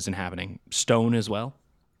wall it was inhabiting, stone as well?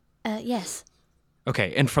 Yes.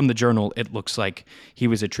 Okay, and from the journal, it looks like he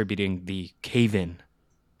was attributing the cave-in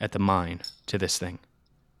at the mine to this thing.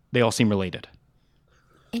 They all seem related.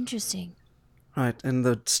 Interesting. Right, and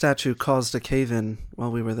the statue caused a cave-in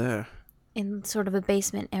while we were there. In sort of a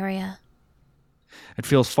basement area. It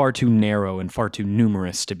feels far too narrow and far too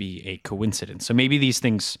numerous to be a coincidence. So maybe these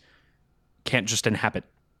things can't just inhabit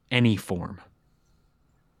any form.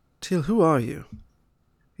 Teal, who are you?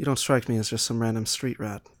 You don't strike me as just some random street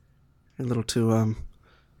rat. You're a little too,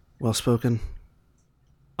 well-spoken.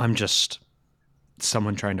 I'm just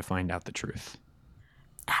someone trying to find out the truth.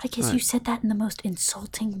 Atticus, you said that in the most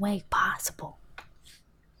insulting way possible.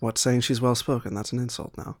 What, saying she's well-spoken? That's an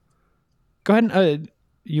insult now. Go ahead and,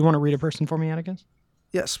 you want to read a person for me, Atticus?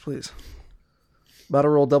 Yes, please. About to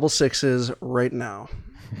roll double sixes right now.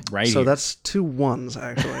 Right. So that's 2 1s,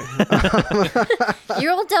 actually. You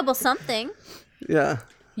rolled double something. Yeah.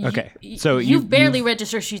 Okay, so You've barely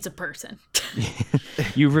registered she's a person.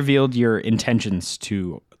 you've revealed your intentions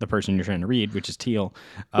to the person you're trying to read, which is Teal.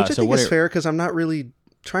 Which I think is fair, because I'm not really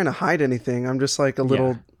trying to hide anything. I'm just like a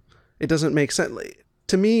little... It doesn't make sense.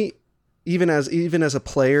 To me, even as a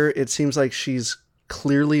player, it seems like she's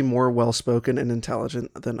clearly more well-spoken and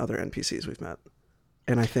intelligent than other NPCs we've met.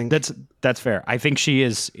 And I think... That's fair. I think she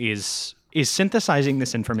is synthesizing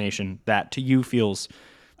this information that to you feels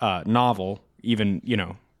novel, even,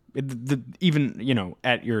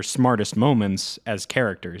 at your smartest moments as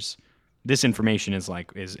characters. This information is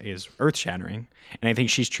earth-shattering. And I think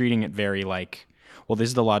she's treating it very like, well, this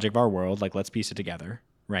is the logic of our world, like, let's piece it together,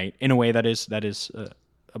 right? In a way that is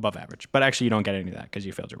above average. But actually, you don't get any of that because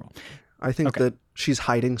you failed your roll. I think that she's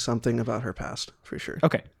hiding something about her past, for sure.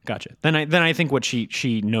 Okay, gotcha. Then I think what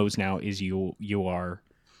she knows now is you are,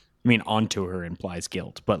 I mean, onto her implies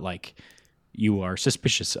guilt, but like you are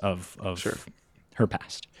suspicious of her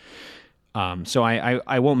past. So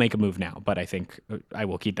I won't make a move now, but I think I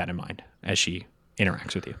will keep that in mind as she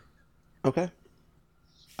interacts with you. Okay.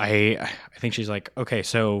 I think she's like, okay,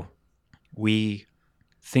 so we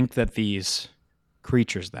think that these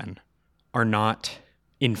creatures then are not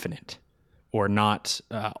infinite or not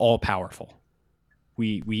all powerful.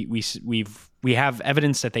 We have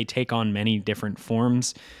evidence that they take on many different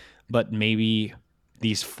forms, but maybe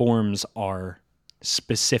these forms are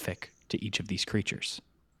specific to each of these creatures.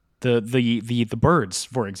 The birds,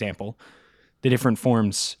 for example, the different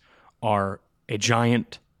forms are a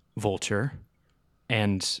giant vulture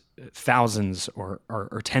and thousands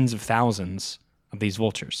or tens of thousands of these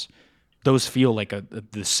vultures. Those feel like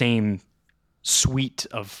the same suite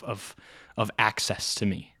of access to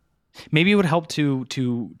me. Maybe it would help to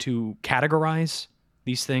categorize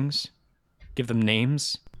these things, give them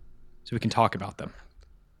names, so we can talk about them.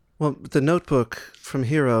 Well, the notebook from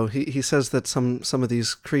Hero, he says that some of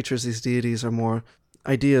these creatures, these deities, are more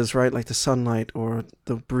ideas, right? Like the sunlight or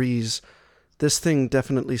the breeze. This thing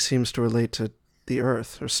definitely seems to relate to the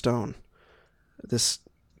earth or stone. This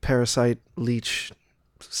parasite, leech,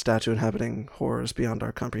 statue inhabiting horrors beyond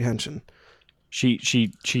our comprehension. She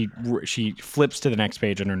flips to the next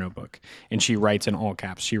page in her notebook and she writes in all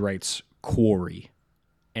caps. She writes quarry,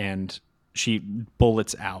 and she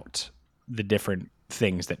bullets out the different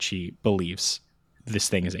things that she believes this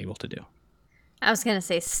thing is able to do. I was going to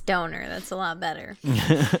say stoner. That's a lot better.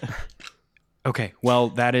 Okay, well,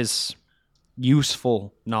 that is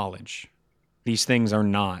useful knowledge. These things are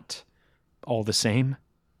not all the same.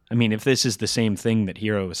 I mean, if this is the same thing that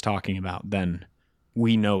Hero is talking about, then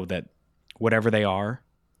we know that whatever they are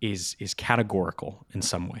is categorical in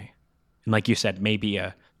some way. And like you said, maybe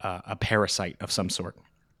a parasite of some sort.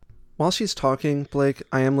 While she's talking, Blake,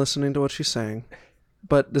 I am listening to what she's saying.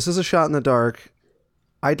 But this is a shot in the dark.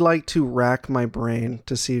 I'd like to rack my brain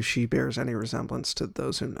to see if she bears any resemblance to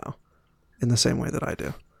those who know, in the same way that I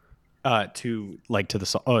do. To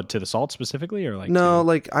the salt specifically, or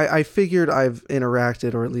no, I figured I've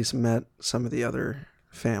interacted or at least met some of the other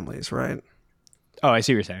families, right? Oh, I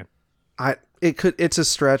see what you're saying. It's a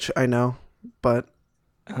stretch, I know, but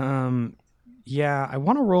Yeah, I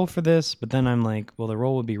want to roll for this, but then I'm like, well, the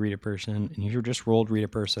roll would be read a person, and you just rolled read a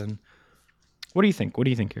person. What do you think? What do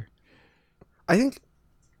you think here? I think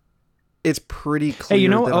it's pretty clear. Hey, you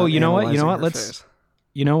know? That Oh, I'm you know what? You know analyzing what? her Let's. face.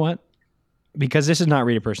 You know what? Because this is not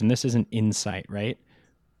read a person. This is an insight, right?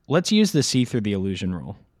 Let's use the see through the illusion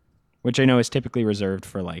roll, which I know is typically reserved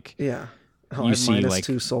for like Yeah. Oh, You I have see, like,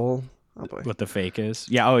 -2 soul. Oh boy. what the fake is.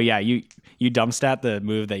 Yeah. Oh, yeah. You dump stat the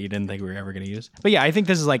move that you didn't think we were ever going to use. But yeah, I think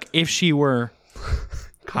this is like if she were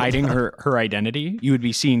hiding her identity, you would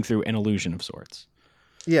be seeing through an illusion of sorts.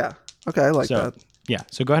 Yeah. Okay, I like So that. yeah.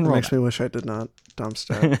 So go ahead and It roll. makes me wish I did not dump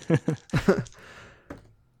stat.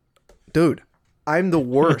 Dude, I'm the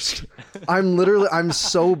worst. I'm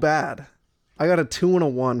so bad. I got a 2 and a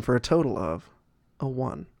 1 for a total of a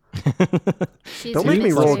 1. She's Don't make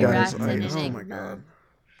me roll, mystery guys. wrapped in Oh my enigma. god.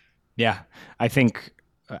 Yeah, I think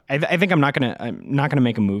I'm not gonna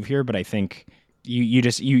make a move here, but I think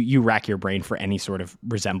you rack your brain for any sort of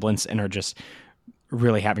resemblance and are just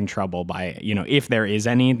really having trouble by if there is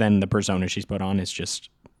any, then the persona she's put on is just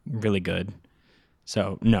really good.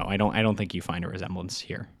 So no, I don't think you find a resemblance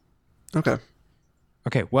here. Okay.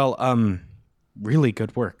 Okay, well, really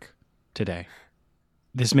good work today.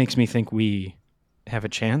 This makes me think we have a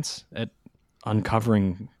chance at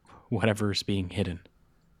uncovering whatever's being hidden.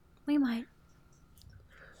 We might.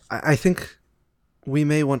 I think we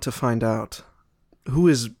may want to find out who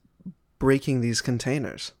is breaking these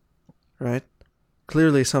containers, right?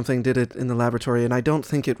 Clearly something did it in the laboratory, and I don't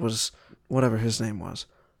think it was whatever his name was.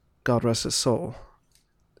 God rest his soul.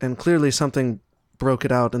 And clearly something broke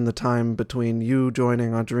it out in the time between you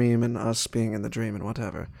joining our dream and us being in the dream and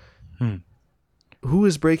whatever. Who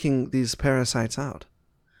is breaking these parasites out?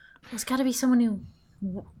 It's got to be someone who.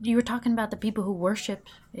 You were talking about the people who worship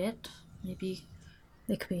it. Maybe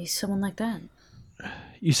it could be someone like that.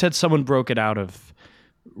 You said someone broke it out of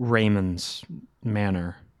Raymond's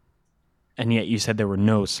manor, and yet you said there were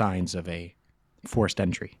no signs of a forced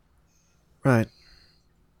entry. Right.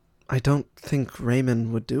 I don't think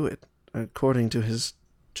Raymond would do it. According to his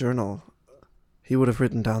journal, he would have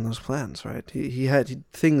written down those plans, right? He had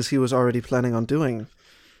things he was already planning on doing.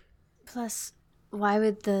 Plus, why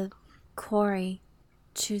would the quarry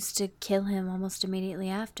choose to kill him almost immediately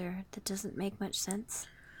after? That doesn't make much sense.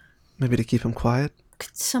 Maybe to keep him quiet?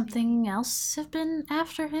 Could something else have been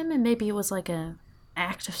after him? And maybe it was like a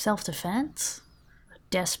act of self-defense? A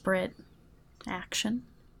desperate action?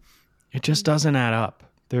 It just doesn't add up.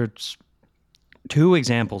 There's 2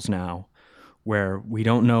 examples now where we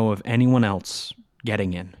don't know of anyone else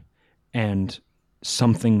getting in, and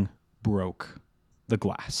something broke the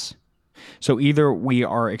glass. So either we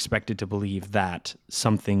are expected to believe that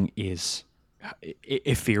something is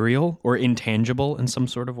ethereal or intangible in some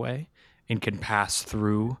sort of way and can pass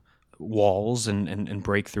through walls and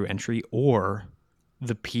break through entry, or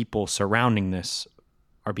the people surrounding this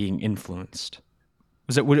are being influenced.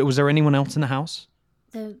 Was there anyone else in the house?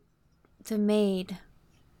 The maid,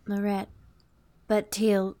 Lorette. But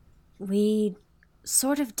Teal, we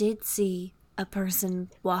sort of did see a person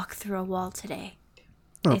walk through a wall today.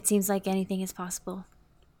 Oh. It seems like anything is possible.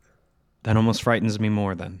 That almost frightens me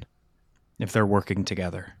more then, if they're working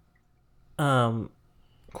together.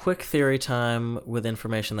 Quick theory time with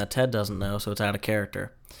information that Ted doesn't know, so it's out of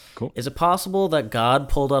character. Cool. Is it possible that God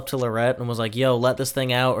pulled up to Lorette and was like, yo, let this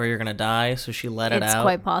thing out or you're going to die? So she let it It's out.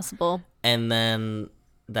 quite possible. And then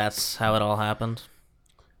that's how it all happened.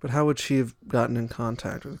 But how would she have gotten in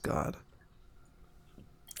contact with God?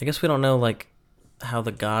 I guess we don't know, like, how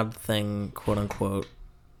the God thing, quote unquote,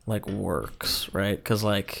 like, works, right? Because,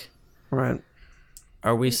 like, Right.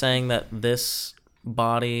 are we saying that this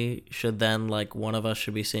body should then, like, one of us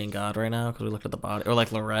should be seeing God right now because we looked at the body? Or,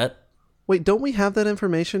 like, Lorette? Wait, don't we have that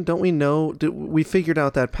information? Don't we know? We figured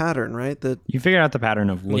out that pattern, right? That You figured out the pattern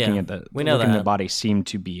of looking Yeah, at the we know looking at that. the body seemed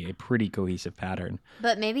to be a pretty cohesive pattern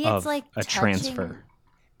But maybe of it's like a touching, transfer.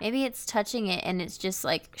 Maybe it's touching it and it's just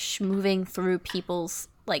like moving through people's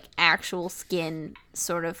like actual skin,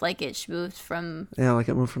 sort of like it moved from yeah, like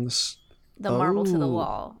it moved from this. the marble to the Oh.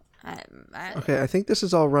 wall. Okay, I think this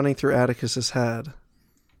is all running through Atticus's head,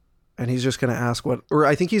 and he's just going to ask what, or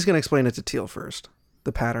I think he's going to explain it to Teal first,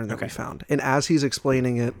 the pattern that we found, and as he's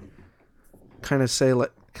explaining it, kind of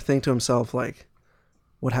think to himself like,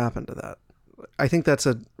 what happened to that? I think that's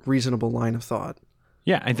a reasonable line of thought,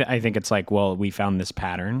 Yeah, I think it's like, well, we found this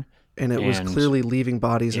pattern. and it was And clearly leaving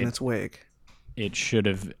bodies in its wake. It should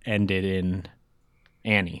have ended in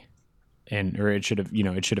Annie, or it should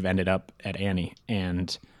have ended up at Annie.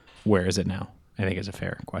 And where is it now? I think is a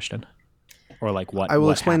fair question. Or like what? I will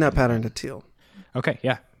what explain that happened? pattern to Teal. Okay,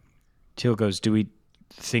 yeah. Teal goes, do we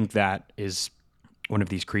think that is one of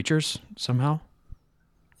these creatures somehow?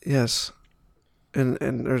 Yes. An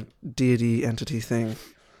a deity entity thing.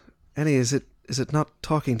 Annie, is it not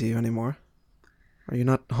talking to you anymore? Are you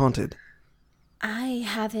not haunted? I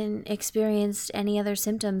haven't experienced any other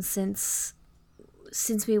symptoms since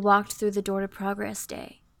we walked through the door to Progress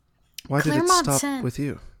Day. Why did it stop with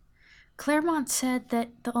you? Claremont said that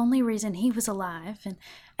the only reason he was alive and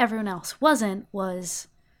everyone else wasn't was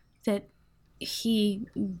that he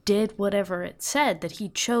did whatever it said, that he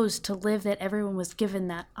chose to live, that everyone was given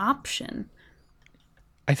that option.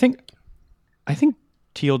 I think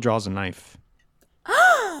Teal draws a knife.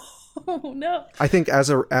 Oh no. I think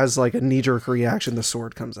as like a knee-jerk reaction, the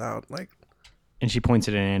sword comes out. And she points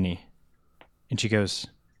it at Annie. And she goes,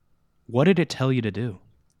 what did it tell you to do?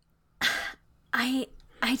 I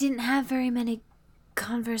didn't have very many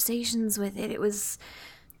conversations with it. It was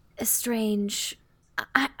strange.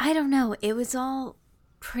 I don't know. It was all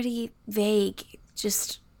pretty vague,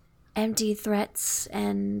 just empty threats,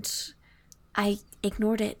 and I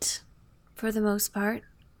ignored it for the most part.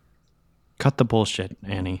 Cut the bullshit,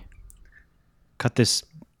 Annie. Cut this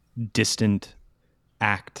distant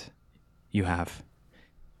act you have.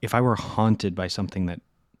 If I were haunted by something that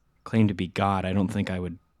claimed to be God, I don't think I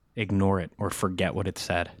would ignore it or forget what it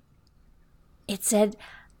said. It said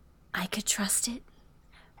I could trust it.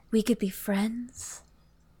 We could be friends.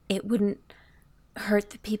 It wouldn't hurt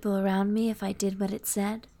the people around me if I did what it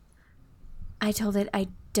said. I told it I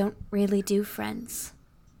don't really do friends.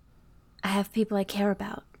 I have people I care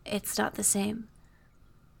about. It's not the same.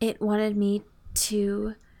 It wanted me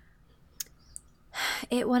to be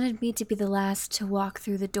the last to walk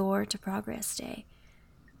through the door to Progress Day.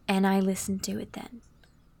 And I listened to it then.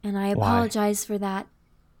 And I apologize for that.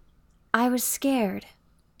 I was scared.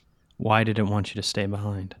 Why did it want you to stay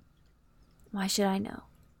behind? Why should I know?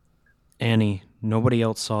 Annie, nobody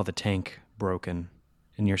else saw the tank broken,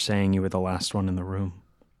 and you're saying you were the last one in the room.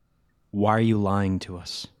 Why are you lying to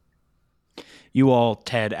us? You all,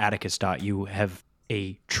 Ted, Atticus Dot, you have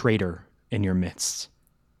a traitor in your midst.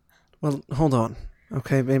 Well, hold on.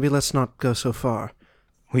 Okay, maybe let's not go so far.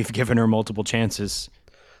 We've given her multiple chances.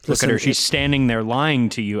 Listen, Look at her. She's standing there lying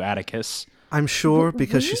to you, Atticus. I'm sure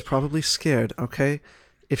because she's probably scared, okay?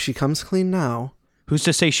 If she comes clean now... Who's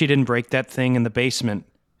to say she didn't break that thing in the basement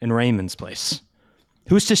in Raymond's place?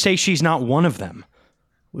 Who's to say she's not one of them?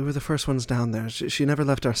 We were the first ones down there. She never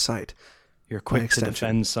left our sight. You're quick to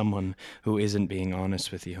defend someone who isn't being honest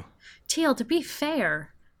with you. Teal, to be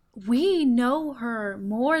fair, we know her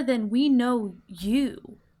more than we know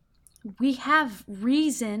you. We have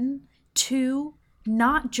reason to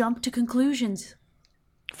not jump to conclusions.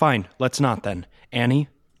 Fine, let's not then. Annie,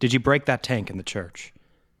 did you break that tank in the church?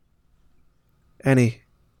 Annie,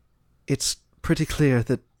 it's pretty clear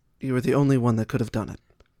that you were the only one that could have done it.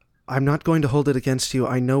 I'm not going to hold it against you.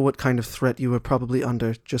 I know what kind of threat you were probably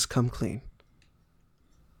under. Just come clean.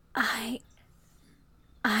 I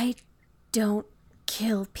don't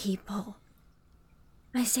kill people.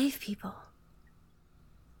 I save people.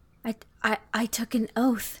 I took an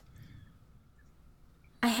oath.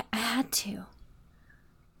 I had to.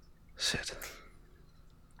 Sit.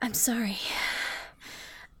 I'm sorry,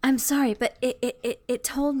 but it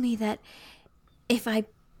told me that if I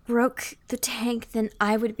broke the tank, then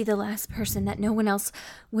I would be the last person, that no one else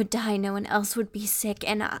would die, no one else would be sick,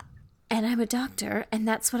 and I'm a doctor, and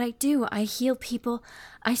that's what I do. I heal people,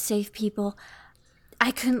 I save people.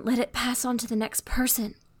 I couldn't let it pass on to the next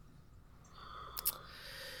person.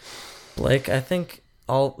 Blake, I think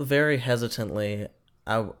all very hesitantly,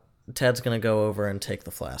 Ted's going to go over and take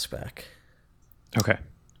the flask back. Okay.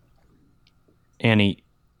 Annie,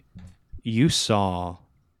 you saw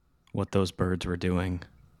what those birds were doing.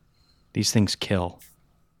 These things kill.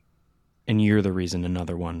 And you're the reason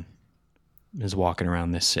another one is walking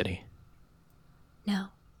around this city. No.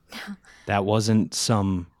 That wasn't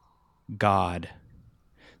some god.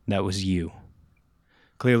 That was you.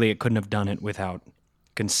 Clearly it couldn't have done it without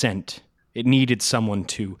consent. It needed someone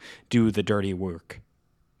to do the dirty work.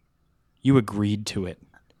 You agreed to it.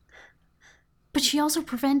 But she also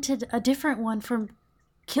prevented a different one from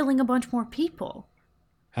killing a bunch more people.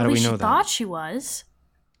 How do we know she that? thought she was.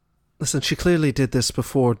 Listen, she clearly did this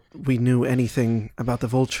before we knew anything about the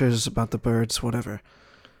vultures, about the birds, whatever.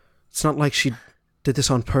 It's not like she did this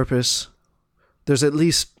on purpose. There's at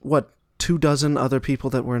least, 24 other people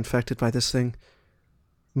that were infected by this thing?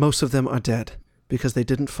 Most of them are dead because they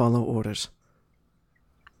didn't follow orders.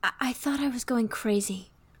 I thought I was going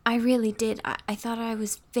crazy. I really did. I thought I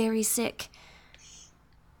was very sick.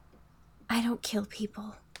 I don't kill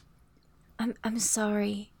people. I'm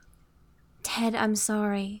sorry. Ted, I'm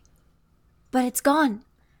sorry. But it's gone.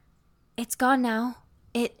 It's gone now.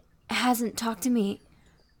 It hasn't talked to me.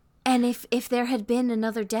 And if there had been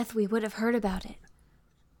another death, we would have heard about it.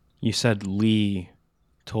 You said Lee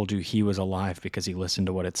told you he was alive because he listened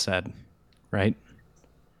to what it said, right?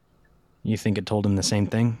 You think it told him the same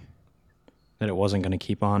thing? That it wasn't going to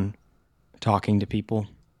keep on talking to people,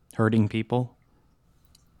 hurting people?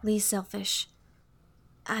 Lee's selfish.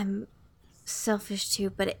 I'm selfish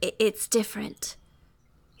too, but it's different.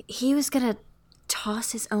 He was gonna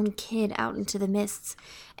toss his own kid out into the mists,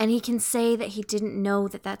 and he can say that he didn't know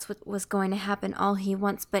that that's what was going to happen all he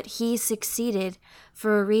wants, but he succeeded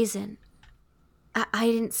for a reason. I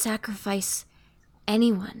didn't sacrifice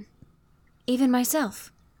anyone, even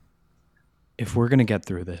myself. If we're going to get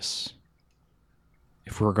through this,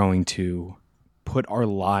 if we're going to put our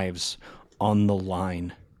lives on the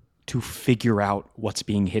line to figure out what's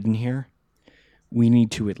being hidden here, we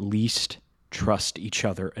need to at least trust each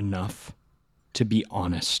other enough to be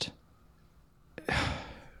honest.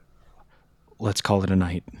 Let's call it a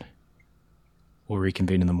night. We'll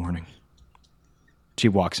reconvene in the morning. She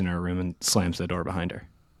walks in her room and slams the door behind her.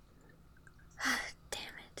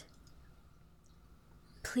 Damn it.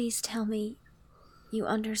 Please tell me you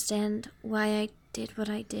understand why I did what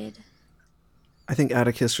I did. I think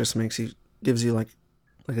Atticus just gives you like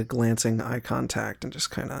a glancing eye contact and just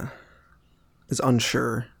kind of is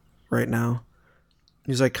unsure right now.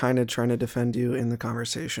 He's like kind of trying to defend you in the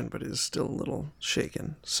conversation, but is still a little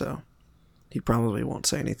shaken. So he probably won't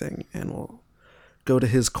say anything and will go to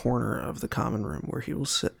his corner of the common room where he will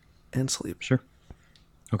sit and sleep. Sure.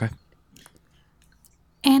 Okay.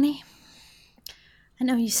 Annie, I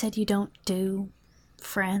know you said you don't do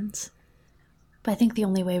friends, but I think the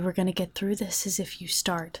only way we're going to get through this is if you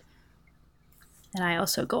start. And I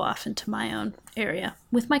also go off into my own area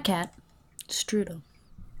with my cat, Strudel.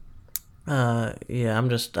 Yeah,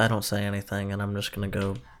 I don't say anything, and I'm just gonna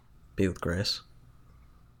go be with Grace.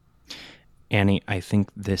 Annie, I think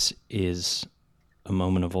this is a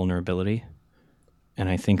moment of vulnerability, and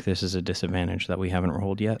I think this is a disadvantage that we haven't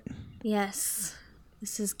rolled yet. Yes.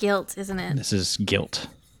 This is guilt, isn't it? This is guilt.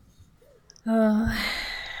 Oh.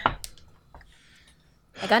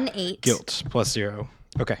 I got an 8. Guilt plus 0.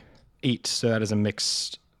 Okay. 8. So that is a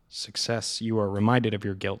mixed success. You are reminded of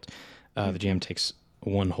your guilt. The GM takes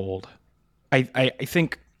one hold. I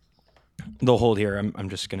think the hold here I'm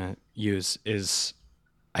just going to use is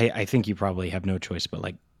I think you probably have no choice but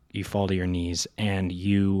like you fall to your knees and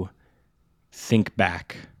you think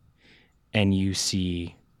back and you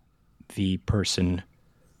see the person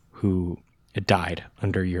who died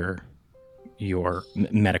under your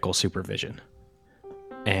medical supervision.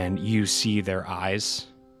 And you see their eyes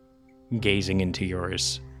gazing into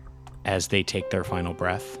yours as they take their final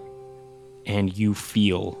breath. And you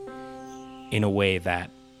feel, in a way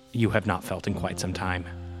that you have not felt in quite some time,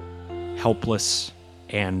 helpless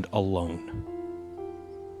and alone.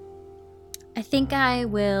 I think I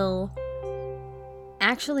will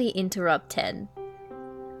actually interrupt Ted.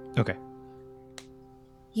 Okay.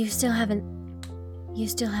 You still haven't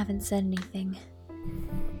said anything.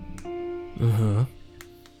 Mm-hmm.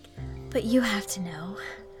 But you have to know.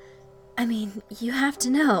 I mean, you have to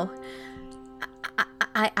know.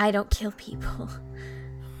 I don't kill people.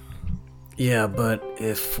 Yeah, but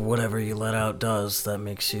if whatever you let out does, that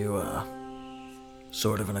makes you,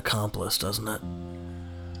 sort of an accomplice, doesn't it?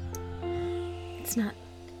 It's not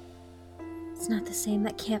the same.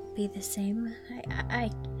 That can't be the same. I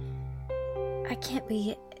can't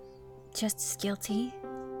be just as guilty,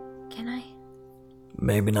 can I?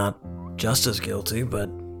 Maybe not just as guilty, but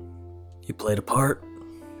you played a part.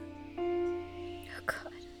 Oh,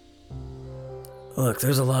 God. Look,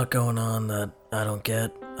 there's a lot going on that I don't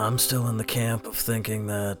get. I'm still in the camp of thinking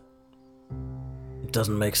that it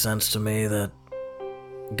doesn't make sense to me that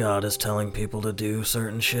God is telling people to do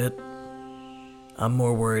certain shit. I'm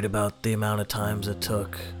more worried about the amount of times it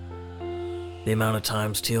took. The amount of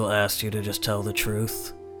times Teal asked you to just tell the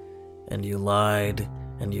truth. And you lied,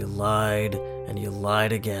 and you lied, and you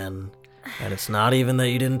lied again. And it's not even that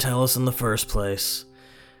you didn't tell us in the first place.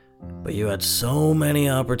 But you had so many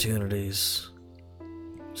opportunities.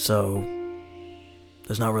 So,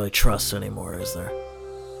 there's not really trust anymore, is there?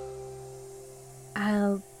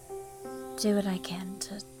 I'll do what I can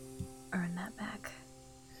to earn that back.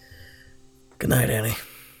 Good night, Annie.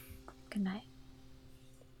 Good night.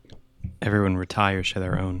 Everyone retires to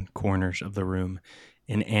their own corners of the room,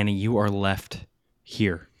 and Annie, you are left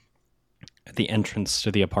here at the entrance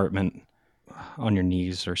to the apartment on your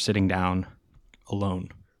knees or sitting down alone.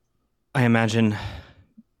 I imagine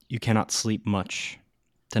you cannot sleep much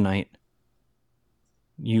tonight.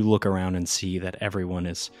 You look around and see that everyone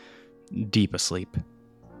is deep asleep.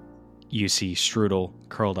 You see Strudel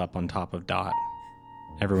curled up on top of Dot.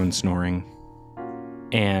 Everyone's snoring.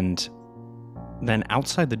 And then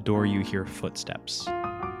outside the door you hear footsteps.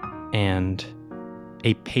 And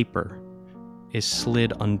a paper is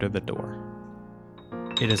slid under the door.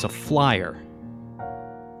 It is a flyer.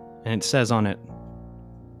 And it says on it,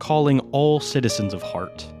 calling all citizens of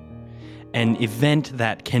Hart. An event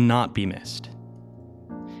that cannot be missed.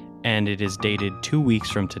 And it is dated 2 weeks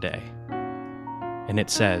from today. And it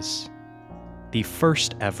says, the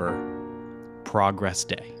first ever Progress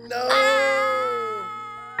Day. No!